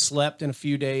hadn't slept in a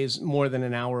few days, more than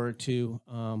an hour or two.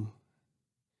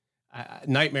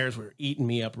 Nightmares were eating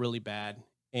me up really bad.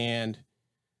 And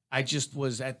I just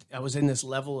I was in this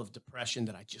level of depression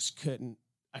that I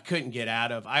couldn't get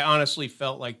out of. I honestly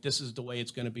felt like this is the way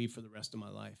it's going to be for the rest of my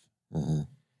life. Mm-hmm.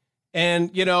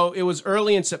 And, you know, it was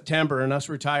early in September, and us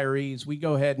retirees, we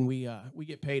go ahead and we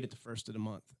get paid at the first of the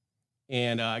month.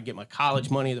 And I get my college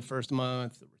money the first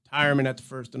month, the retirement at the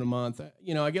first of the month.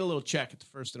 You know, I get a little check at the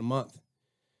first of the month.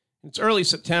 It's early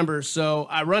September, so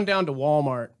I run down to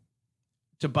Walmart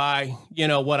to buy, you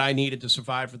know, what I needed to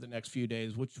survive for the next few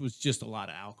days, which was just a lot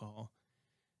of alcohol.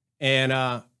 And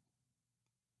I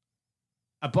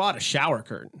bought a shower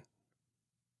curtain.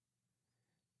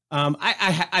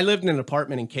 I lived in an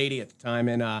apartment in Katy at the time,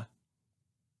 and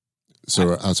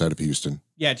so outside of Houston.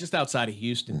 Yeah, just outside of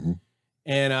Houston. Mm-hmm.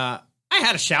 And I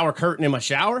had a shower curtain in my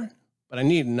shower, but I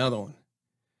needed another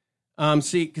one.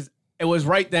 See, because it was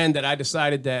right then that I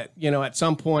decided that, you know, at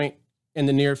some point in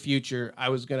the near future, I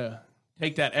was going to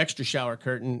take that extra shower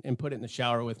curtain and put it in the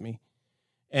shower with me.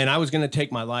 And I was going to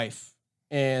take my life.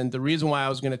 And the reason why I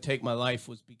was going to take my life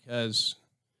was because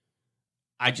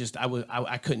I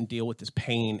couldn't deal with this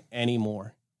pain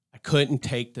anymore. I couldn't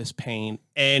take this pain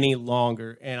any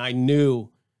longer. And I knew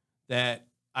that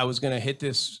I was going to hit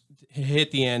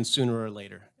the end sooner or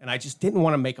later. And I just didn't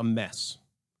want to make a mess.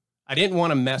 I didn't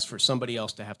want a mess for somebody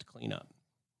else to have to clean up.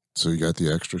 So you got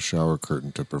the extra shower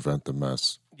curtain to prevent the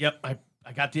mess. Yep.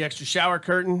 I got the extra shower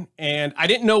curtain, and I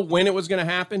didn't know when it was going to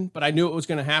happen, but I knew it was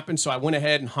going to happen. So I went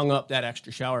ahead and hung up that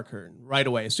extra shower curtain right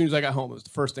away. As soon as I got home, it was the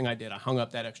first thing I did. I hung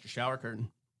up that extra shower curtain,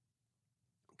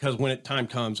 because when time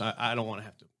comes, I don't want to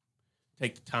have to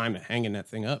take the time to hanging that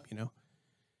thing up, you know.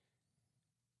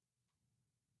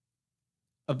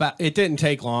 It didn't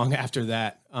take long after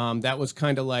that. That was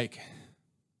kind of like,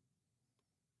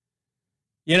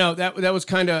 you know, that was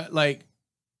kind of like,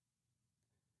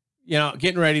 you know,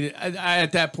 getting ready to,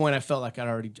 at that point, I felt like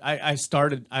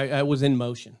I was in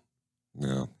motion.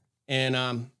 Yeah. And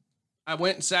I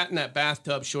went and sat in that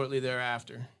bathtub shortly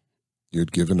thereafter.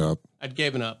 You'd given up. I'd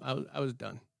given up. I was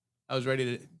done. I was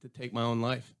ready to take my own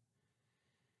life.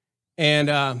 And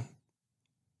I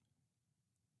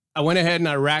went ahead and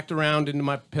I racked around into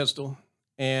my pistol,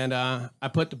 and I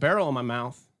put the barrel in my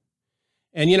mouth.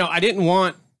 And, you know, I didn't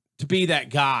want to be that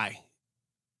guy.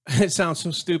 It sounds so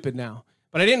stupid now,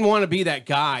 but I didn't want to be that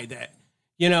guy that,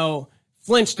 you know,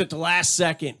 flinched at the last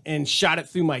second and shot it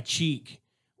through my cheek,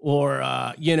 or,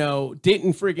 you know,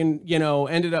 didn't freaking, you know,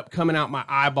 ended up coming out my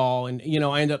eyeball, and, you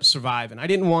know, I ended up surviving. I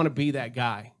didn't want to be that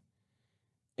guy.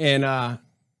 And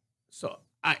so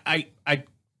I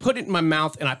put it in my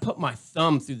mouth, and I put my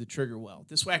thumb through the trigger well.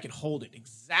 This way I could hold it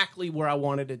exactly where I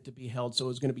wanted it to be held. So it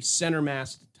was going to be center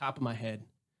mass at the top of my head.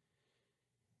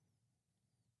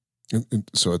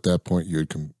 And so at that point, you had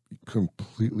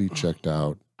completely checked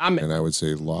out, and I would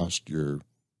say lost your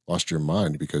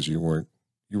mind, because you were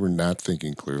not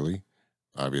thinking clearly,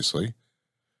 obviously,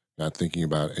 not thinking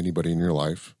about anybody in your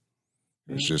life.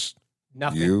 It was just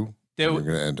nothing. You were going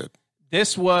to end it.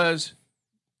 This was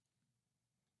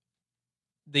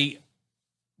the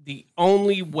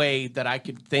only way that I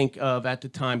could think of at the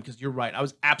time, because you're right, I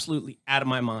was absolutely out of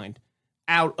my mind.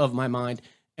 And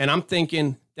I'm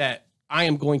thinking that I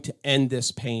am going to end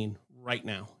this pain right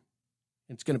now.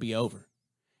 It's going to be over.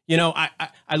 You know,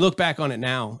 I look back on it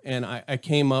now, and I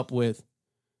came up with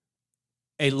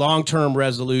a long-term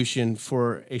resolution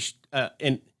for a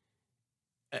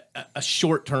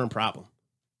short-term problem.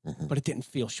 Mm-hmm. But it didn't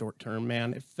feel short-term,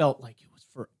 man. It felt like it was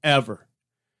forever.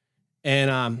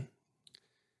 And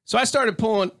so I started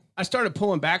pulling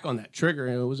back on that trigger,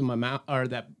 and it was in my mouth, or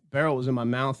that barrel was in my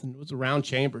mouth, and it was round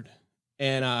chambered.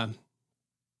 And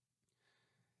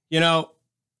you know,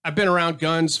 I've been around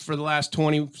guns for the last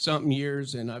 20 something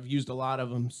years, and I've used a lot of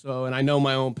them. So, and I know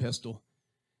my own pistol.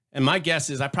 And my guess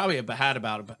is I probably have had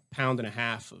about a pound and a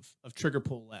half of trigger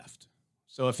pull left.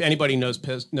 So if anybody knows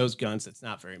guns, that's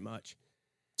not very much.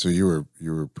 So you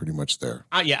were pretty much there.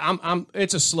 I'm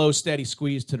it's a slow, steady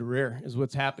squeeze to the rear is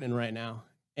what's happening right now.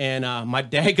 And my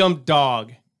daggum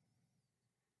dog,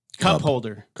 Cup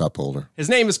Holder. His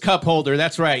name is Cup Holder.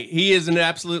 That's right. He is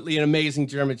absolutely an amazing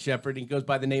German Shepherd. He goes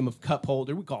by the name of Cup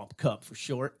Holder. We call him Cup for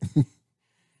short.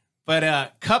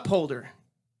 But Cup Holder,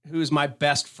 who is my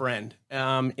best friend,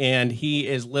 and he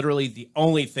is literally the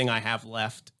only thing I have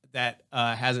left that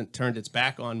hasn't turned its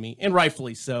back on me, and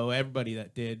rightfully so. Everybody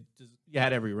that did, you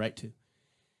had every right to.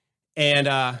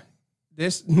 And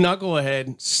this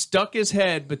knucklehead stuck his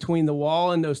head between the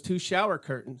wall and those two shower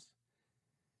curtains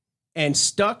and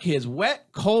stuck his wet,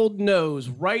 cold nose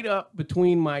right up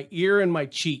between my ear and my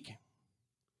cheek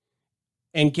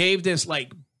and gave this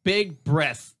like big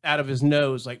breath out of his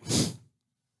nose, like,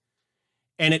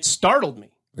 and it startled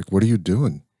me. Like, what are you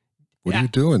doing? What are you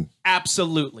doing?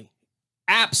 Absolutely.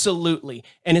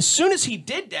 And as soon as he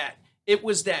did that, it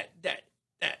was that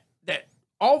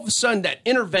all of a sudden that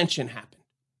intervention happened.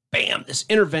 Bam, this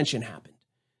intervention happened.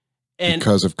 And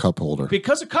because of Cup Holder.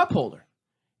 Because of Cup Holder.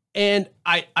 And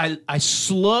I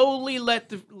slowly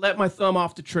let my thumb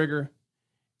off the trigger.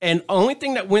 And the only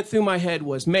thing that went through my head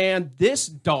was, man, this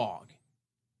dog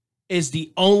is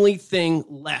the only thing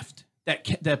left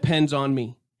that depends on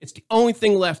me. It's the only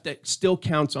thing left that still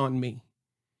counts on me.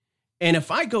 And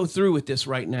if I go through with this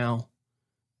right now,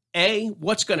 A,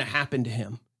 what's going to happen to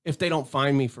him if they don't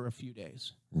find me for a few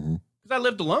days? Because I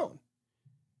lived alone.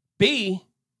 B,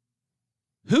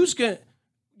 who's going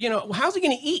to, how's he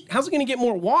going to eat? How's he going to get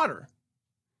more water?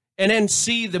 And then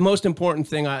C, the most important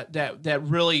thing that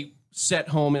really set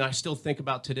home, and I still think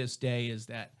about to this day, is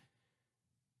that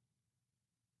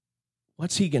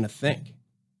what's he going to think?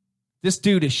 This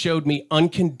dude has showed me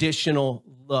unconditional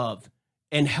love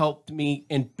and helped me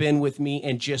and been with me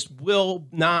and just will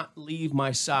not leave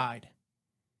my side.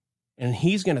 And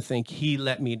he's going to think he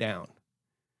let me down.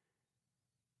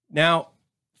 Now,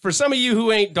 for some of you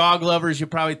who ain't dog lovers, you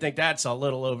probably think that's a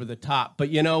little over the top. But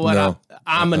you know what? No.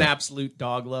 I'm an absolute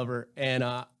dog lover. And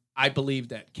I believe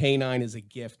that canine is a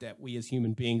gift that we as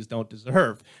human beings don't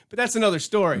deserve. But that's another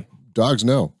story. Dogs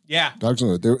know. Yeah. Dogs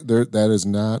know. That is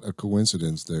not a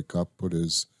coincidence that Cup put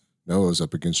his nose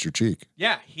up against your cheek.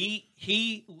 Yeah,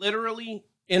 he literally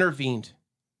intervened.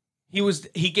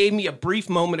 He gave me a brief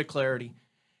moment of clarity.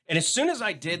 And as soon as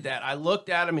I did that, I looked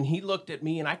at him and he looked at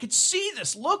me and I could see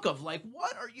this look of like,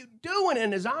 what are you doing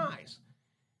in his eyes?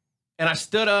 And I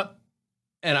stood up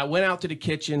and I went out to the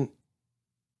kitchen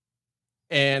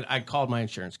and I called my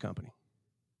insurance company.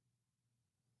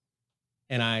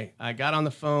 And I got on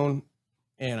the phone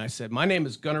and I said, my name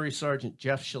is Gunnery Sergeant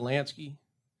Jeff Shalansky.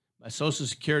 My social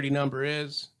security number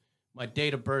is, my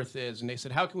date of birth is. And they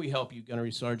said, how can we help you,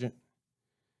 Gunnery Sergeant?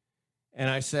 And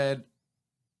I said,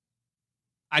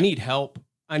 I need help.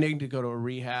 I need to go to a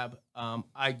rehab.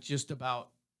 I just about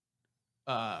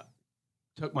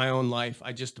took my own life.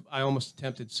 I almost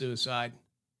attempted suicide.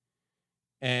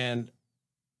 And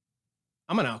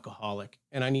I'm an alcoholic,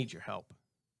 and I need your help.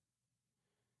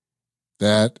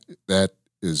 That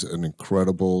is an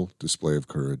incredible display of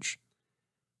courage.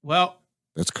 Well,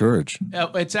 that's courage.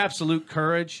 It's absolute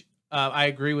courage. I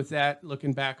agree with that,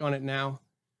 looking back on it now.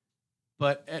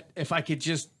 But if I could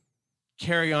just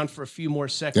carry on for a few more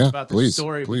seconds about this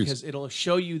story, because it'll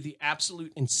show you the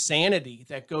absolute insanity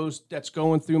that's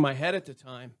going through my head at the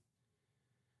time.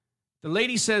 The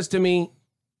lady says to me,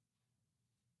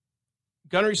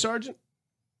 Gunnery Sergeant,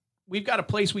 we've got a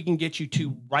place we can get you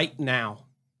to right now.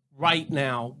 Right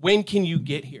now. When can you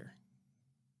get here?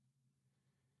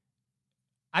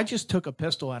 I just took a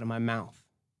pistol out of my mouth.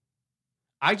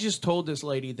 I just told this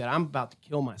lady that I'm about to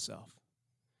kill myself.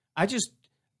 I just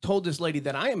told this lady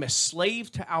that I am a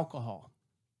slave to alcohol.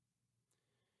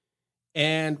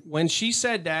 And when she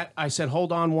said that, I said,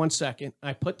 hold on 1 second.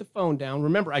 I put the phone down.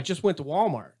 Remember, I just went to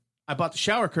Walmart. I bought the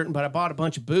shower curtain, but I bought a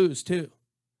bunch of booze too.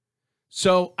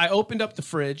 So I opened up the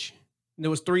fridge, and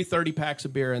there was 3 30-packs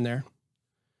of beer in there.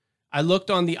 I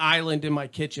looked on the island in my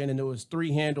kitchen, and there was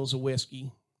 3 handles of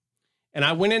whiskey. And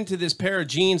I went into this pair of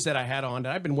jeans that I had on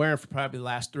that I've been wearing for probably the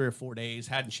last 3 or 4 days,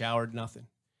 hadn't showered, nothing.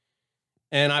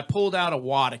 And I pulled out a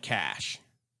wad of cash.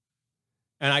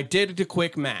 And I did the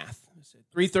quick math. I said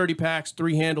 3 30-packs,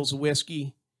 3 handles of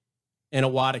whiskey, and a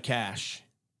wad of cash.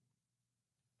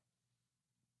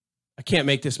 I can't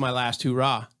make this my last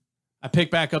hurrah. I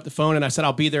picked back up the phone and I said,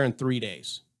 I'll be there in 3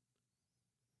 days.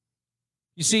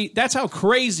 You see, that's how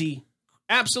crazy,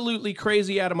 absolutely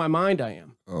crazy out of my mind I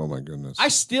am. Oh, my goodness. I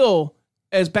still,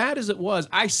 as bad as it was,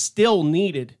 I still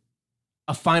needed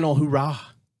a final hurrah.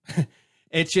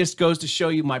 It just goes to show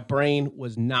you my brain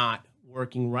was not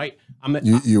working right.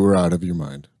 You were out of your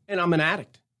mind. And I'm an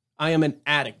addict. I am an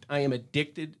addict. I am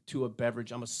addicted to a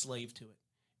beverage. I'm a slave to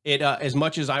it. As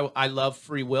much as I love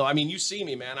free will. I mean, you see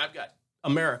me, man. I've got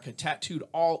America tattooed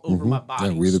all over my body.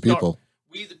 Yeah, we the people.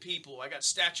 We the people. I got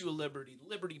Statue of Liberty,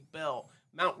 Liberty Bell,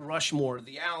 Mount Rushmore,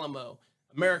 the Alamo,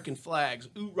 American flags,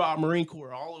 Oorah, Marine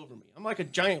Corps all over me. I'm like a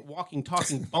giant walking,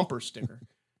 talking bumper sticker.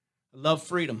 I love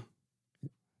freedom.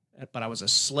 But I was a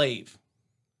slave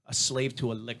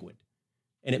to a liquid.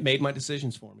 And it made my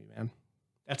decisions for me, man.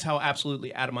 That's how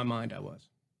absolutely out of my mind I was.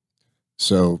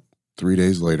 So 3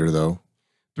 days later, though.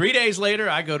 3 days later,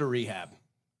 I go to rehab.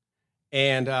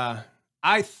 And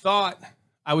I thought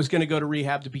I was going to go to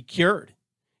rehab to be cured.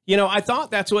 You know, I thought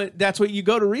that's what you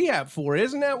go to rehab for.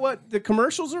 Isn't that what the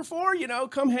commercials are for? You know,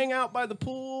 come hang out by the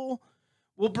pool.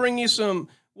 We'll bring you some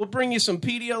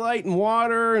Pedialyte and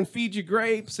water and feed you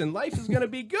grapes, and life is going to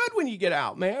be good when you get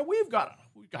out, man. We've got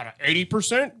an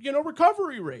 80%,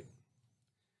 recovery rate.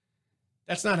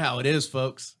 That's not how it is,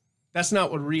 folks. That's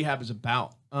not what rehab is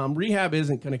about. Rehab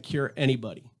isn't going to cure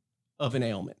anybody of an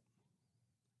ailment.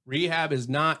 Rehab is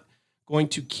not going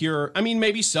to cure,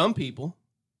 maybe some people,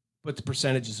 but the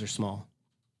percentages are small.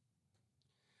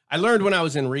 I learned when I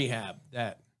was in rehab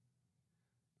that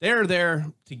they're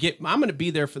there I'm going to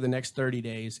be there for the next 30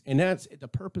 days. And that's the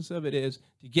purpose of it, is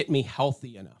to get me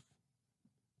healthy enough,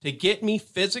 to get me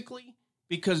physically,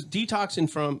 because detoxing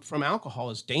from alcohol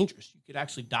is dangerous. You could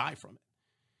actually die from it.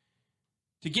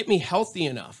 To get me healthy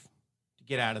enough to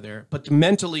get out of there, but to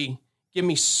mentally give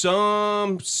me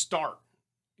some start,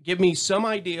 give me some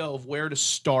idea of where to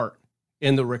start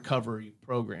in the recovery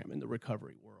program, in the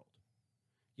recovery world.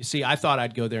 You see, I thought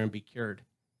I'd go there and be cured.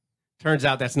 Turns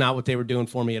out that's not what they were doing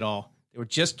for me at all. They were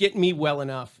just getting me well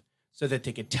enough so that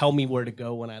they could tell me where to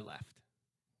go when I left.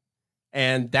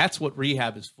 And that's what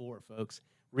rehab is for, folks.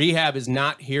 Rehab is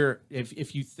not here.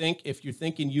 If you're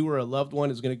thinking you or a loved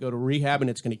one is going to go to rehab and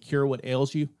it's going to cure what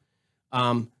ails you,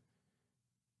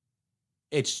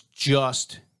 it's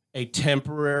just a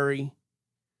temporary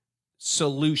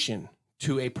solution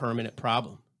to a permanent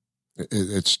problem.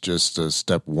 It's just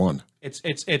step one.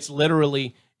 It's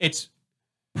literally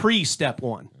pre-step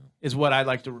one is what I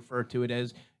like to refer to it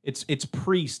as. It's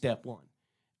pre-step one.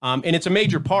 And it's a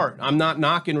major part. I'm not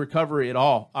knocking recovery at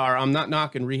all, or I'm not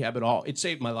knocking rehab at all. It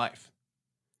saved my life.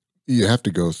 You have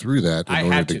to go through that in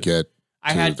order to get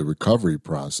to the recovery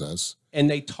process. And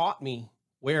they taught me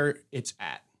where it's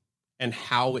at and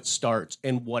how it starts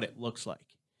and what it looks like.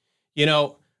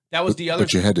 That was the other.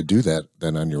 But you had to do that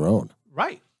then on your own.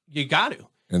 Right. You got to.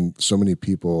 And so many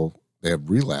people, they have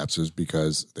relapses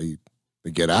because they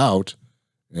get out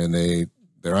and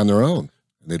they're on their own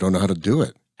and they don't know how to do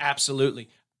it. Absolutely.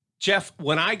 Jeff,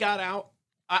 when I got out,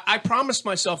 I promised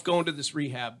myself going to this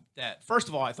rehab that, first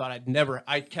of all,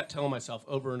 I kept telling myself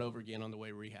over and over again on the way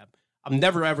to rehab, I'm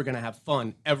never, ever going to have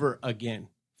fun ever again.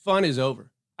 Fun is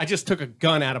over. I just took a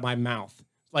gun out of my mouth.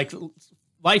 Like,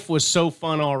 life was so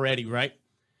fun already, right?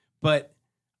 But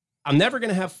I'm never going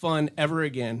to have fun ever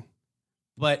again.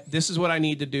 But this is what I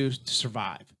need to do to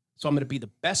survive. So I'm going to be the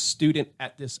best student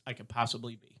at this I could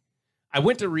possibly be. I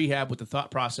went to rehab with the thought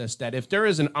process that if there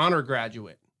is an honor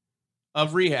graduate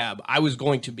of rehab, I was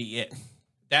going to be it.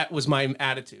 That was my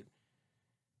attitude.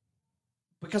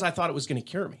 Because I thought it was going to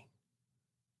cure me.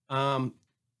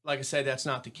 Like I said, that's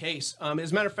not the case.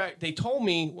 As a matter of fact, they told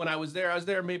me when I was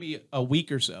there maybe a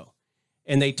week or so.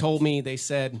 And they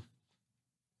said,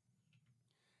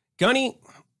 Gunny,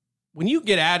 when you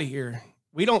get out of here,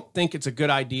 we don't think it's a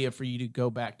good idea for you to go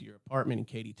back to your apartment in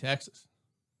Katy, Texas.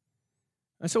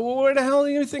 I said, well, where the hell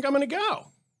do you think I'm going to go?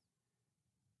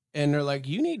 And they're like,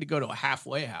 you need to go to a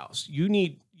halfway house. You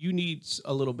need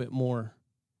a little bit more.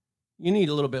 You need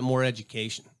a little bit more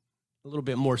education, a little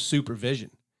bit more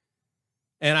supervision.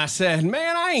 And I said,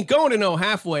 man, I ain't going to no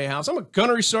halfway house. I'm a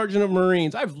gunnery sergeant of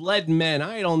Marines. I've led men.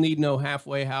 I don't need no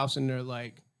halfway house. And they're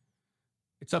like,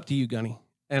 it's up to you, Gunny.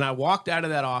 And I walked out of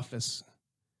that office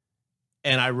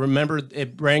and I remembered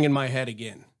it rang in my head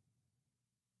again.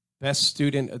 Best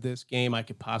student of this game I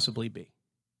could possibly be.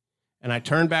 And I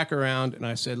turned back around and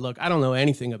I said, look, I don't know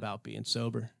anything about being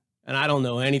sober and I don't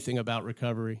know anything about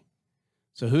recovery.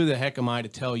 So who the heck am I to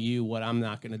tell you what I'm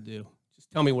not going to do?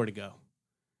 Just tell me where to go.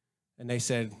 And they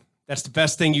said, that's the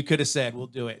best thing you could have said. We'll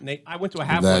do it. And I went to a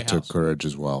halfway house. That took courage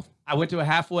as well. I went to a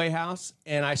halfway house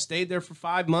and I stayed there for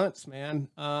 5 months, man.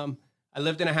 I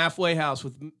lived in a halfway house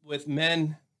with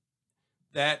men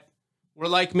that were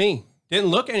like me, didn't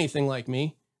look anything like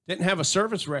me, didn't have a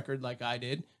service record like I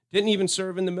did, didn't even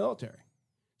serve in the military.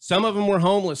 Some of them were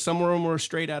homeless. Some of them were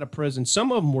straight out of prison.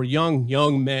 Some of them were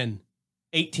young men,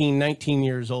 18, 19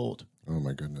 years old. Oh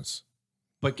my goodness.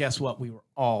 But guess what? We were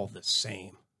all the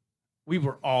same. We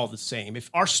were all the same. If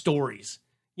our stories,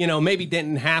 maybe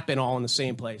didn't happen all in the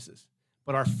same places,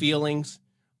 but our feelings,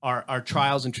 our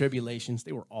trials and tribulations,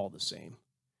 they were all the same.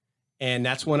 And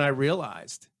that's when I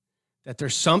realized that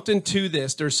there's something to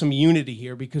this. There's some unity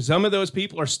here, because some of those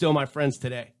people are still my friends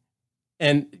today.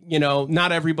 And,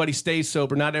 not everybody stays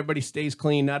sober. Not everybody stays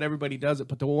clean. Not everybody does it.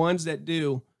 But the ones that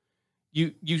do,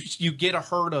 you get a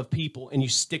herd of people and you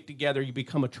stick together. You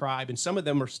become a tribe. And some of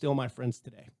them are still my friends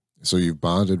today. So you've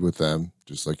bonded with them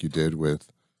just like you did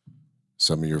with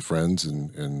some of your friends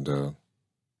and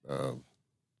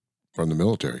from the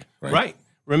military, right? Right.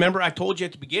 Remember, I told you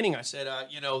at the beginning, I said,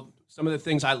 some of the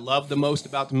things I loved the most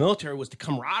about the military was the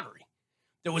camaraderie.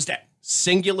 There was that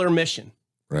singular mission.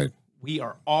 Right. We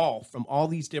are all from all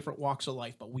these different walks of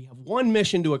life, but we have one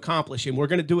mission to accomplish, and we're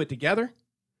going to do it together.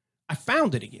 I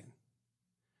found it again.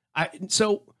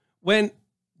 So when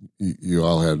you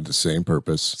all had the same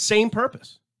purpose,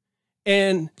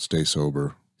 and stay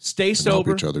sober,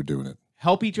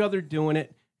 help each other doing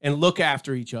it, and look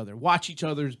after each other, watch each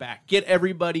other's back, get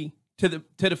everybody to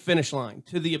the finish line,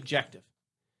 to the objective.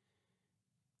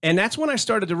 And that's when I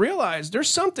started to realize there's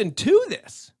something to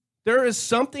this. There is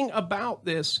something about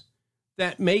this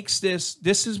that makes this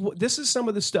is some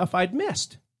of the stuff I'd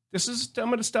missed. This is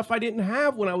some of the stuff I didn't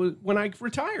have when I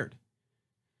retired.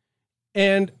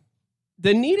 And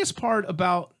the neatest part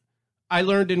about I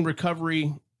learned in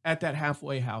recovery at that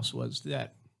halfway house was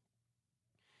that,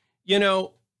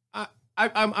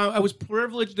 I was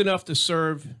privileged enough to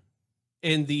serve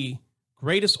in the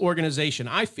greatest organization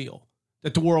I feel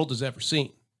that the world has ever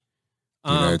seen.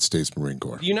 The United States Marine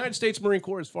Corps. The United States Marine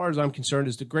Corps, as far as I'm concerned,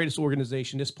 is the greatest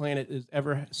organization this planet has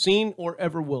ever seen or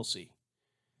ever will see.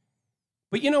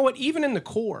 But you know what? Even in the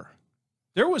Corps,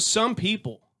 there was some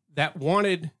people that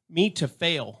wanted me to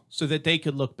fail so that they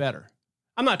could look better.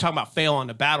 I'm not talking about fail on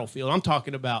the battlefield. I'm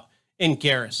talking about in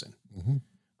garrison.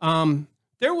 Mm-hmm.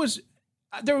 There was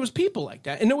people like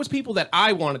that, and there was people that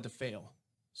I wanted to fail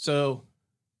so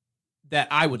that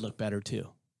I would look better too.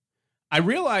 I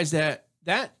realized that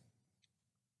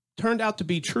turned out to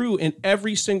be true in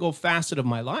every single facet of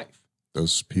my life.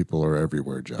 Those people are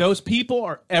everywhere, Jeff. Those people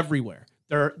are everywhere.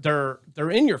 They're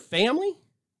in your family.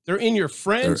 They're in your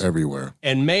friends. They're everywhere.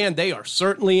 And man, they are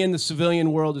certainly in the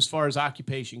civilian world as far as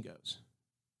occupation goes.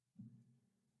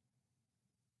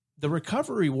 The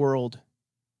recovery world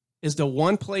is the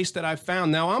one place that I've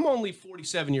found. Now, I'm only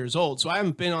 47 years old, so I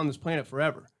haven't been on this planet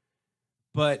forever.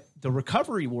 But the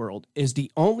recovery world is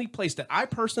the only place that I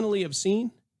personally have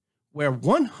seen where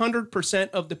 100%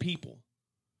 of the people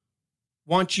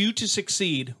want you to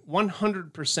succeed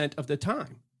 100% of the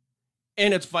time.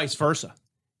 And it's vice versa.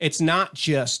 It's not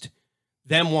just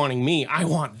them wanting me. I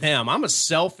want them. I'm a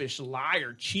selfish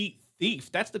liar, cheat,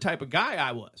 thief. That's the type of guy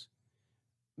I was.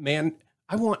 Man,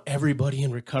 I want everybody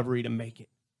in recovery to make it.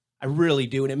 I really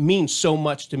do. And it means so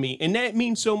much to me. And that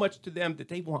means so much to them that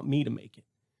they want me to make it.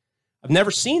 I've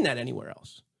never seen that anywhere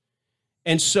else.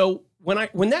 And so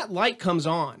when that light comes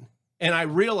on and I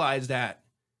realize that,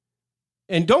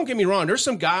 and don't get me wrong, there's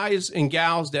some guys and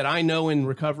gals that I know in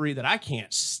recovery that I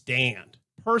can't stand.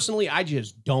 Personally, I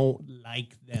just don't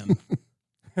like them.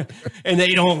 And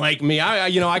they don't like me.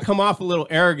 I come off a little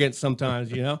arrogant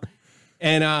sometimes,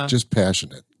 and just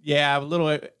passionate. Yeah, a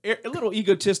little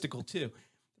egotistical too.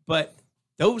 But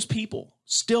those people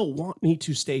still want me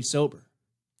to stay sober.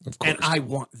 Of course. And I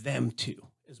want them to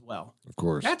as well. Of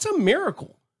course. That's a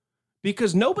miracle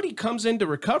because nobody comes into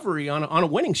recovery on a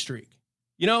winning streak.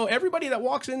 Everybody that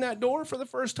walks in that door for the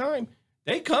first time,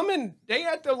 they come in, they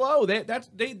at the low.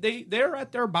 They're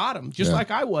at their bottom, just like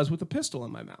I was with a pistol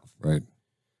in my mouth. Right.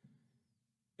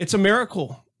 It's a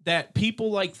miracle that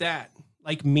people like that,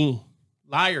 like me,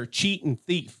 liar, cheat, and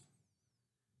thief,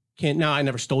 now I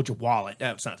never stole your wallet.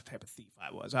 That's not the type of thief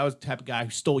I was. I was the type of guy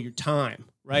who stole your time,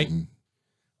 right?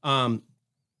 Mm-hmm.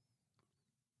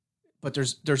 But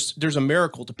there's a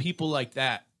miracle to people like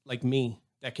that, like me,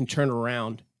 that can turn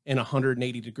around in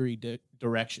 180-degree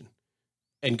direction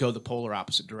and go the polar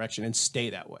opposite direction and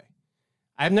stay that way.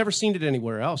 I've never seen it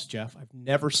anywhere else, Jeff. I've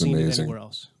never seen it anywhere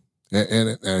else.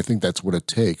 And I think that's what it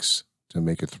takes to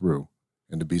make it through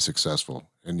and to be successful.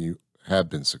 And you have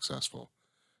been successful.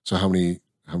 So how many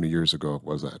years ago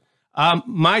was that?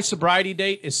 My sobriety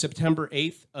date is September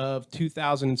 8th of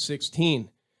 2016.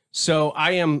 So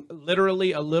I am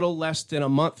literally a little less than a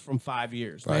month from 5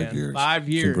 years. 5 years. 5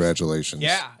 years. Congratulations.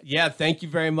 Yeah. Thank you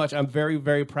very much. I'm very,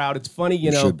 very proud. It's funny,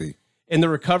 you should be. In the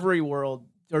recovery world,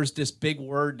 there's this big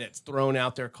word that's thrown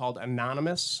out there called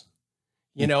anonymous.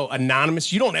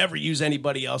 Anonymous. You don't ever use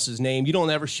anybody else's name. You don't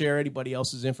ever share anybody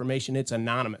else's information. It's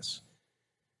anonymous.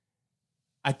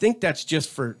 I think that's just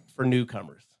for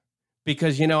newcomers,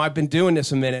 because, you know, I've been doing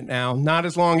this a minute now, not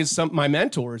as long as some my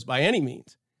mentors by any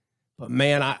means. But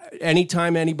man,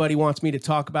 anytime anybody wants me to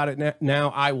talk about it now,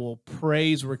 I will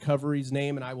praise Recovery's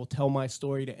name, and I will tell my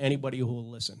story to anybody who will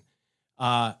listen.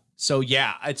 So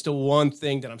yeah, it's the one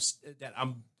thing that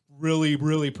I'm really,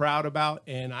 really proud about,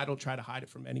 and I don't try to hide it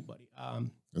from anybody.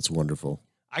 That's wonderful.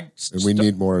 And we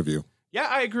need more of you. Yeah,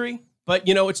 I agree. But,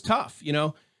 you know, it's tough. You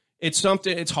know,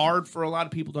 it's hard for a lot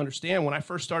of people to understand. When I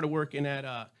first started working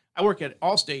I work at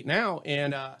Allstate now,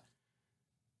 and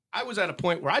I was at a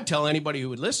point where I'd tell anybody who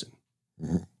would listen.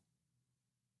 Mm-hmm.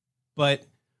 But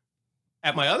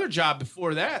at my other job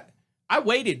before that, I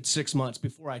waited 6 months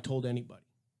before I told anybody.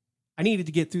 I needed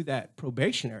to get through that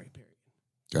probationary period.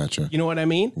 Gotcha. You know what I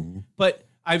mean? Mm-hmm. But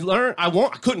I've learned I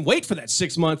couldn't wait for that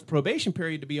 6-month probation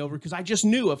period to be over, because I just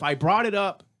knew if I brought it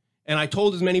up and I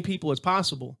told as many people as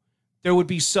possible, there would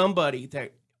be somebody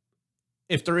that,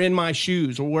 if they're in my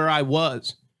shoes or where I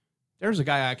was, there's a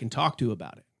guy I can talk to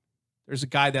about it. There's a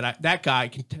guy that guy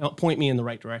can point me in the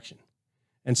right direction.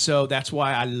 And so that's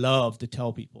why I love to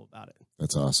tell people about it.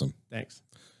 That's awesome. Thanks.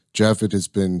 Jeff, it has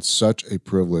been such a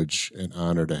privilege and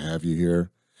honor to have you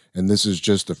here. And this is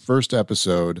just the first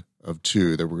episode of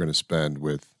 2 that we're going to spend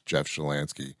with Jeff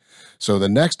Shalansky. So the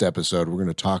next episode, we're going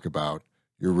to talk about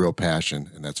your real passion,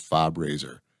 and that's Fob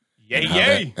Razor.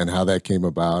 Yay! And how that came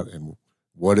about, and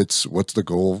what's the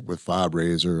goal with Fob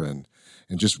Razor, and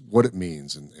just what it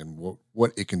means, and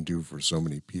what it can do for so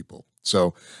many people.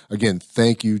 So again,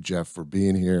 thank you, Jeff, for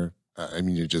being here. I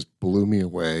mean, you just blew me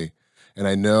away. And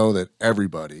I know that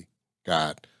everybody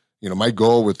got, you know, my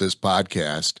goal with this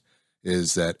podcast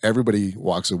is that everybody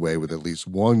walks away with at least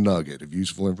one nugget of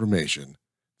useful information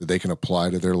that they can apply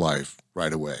to their life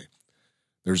right away.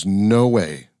 There's no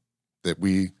way that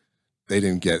they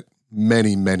didn't get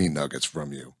many, many nuggets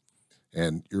from you.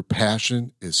 And your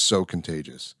passion is so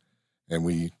contagious.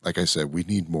 And like I said, we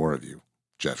need more of you,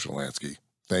 Jeff Shalansky.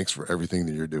 Thanks for everything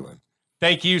that you're doing.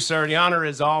 Thank you, sir. The honor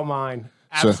is all mine.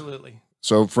 Absolutely.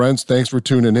 So friends, thanks for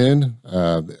tuning in.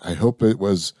 I hope it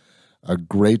was a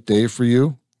great day for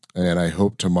you, and I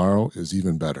hope tomorrow is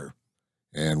even better.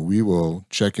 And we will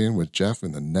check in with Jeff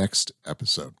in the next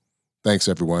episode. Thanks,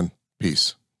 everyone.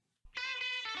 Peace.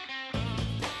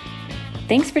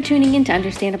 Thanks for tuning in to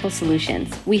Understandable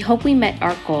Solutions. We hope we met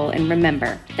our goal, and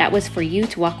remember, that was for you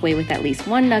to walk away with at least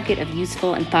one nugget of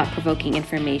useful and thought-provoking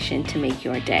information to make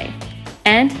your day.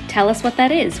 And tell us what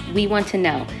that is. We want to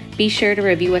know. Be sure to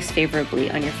review us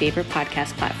favorably on your favorite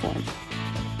podcast platform.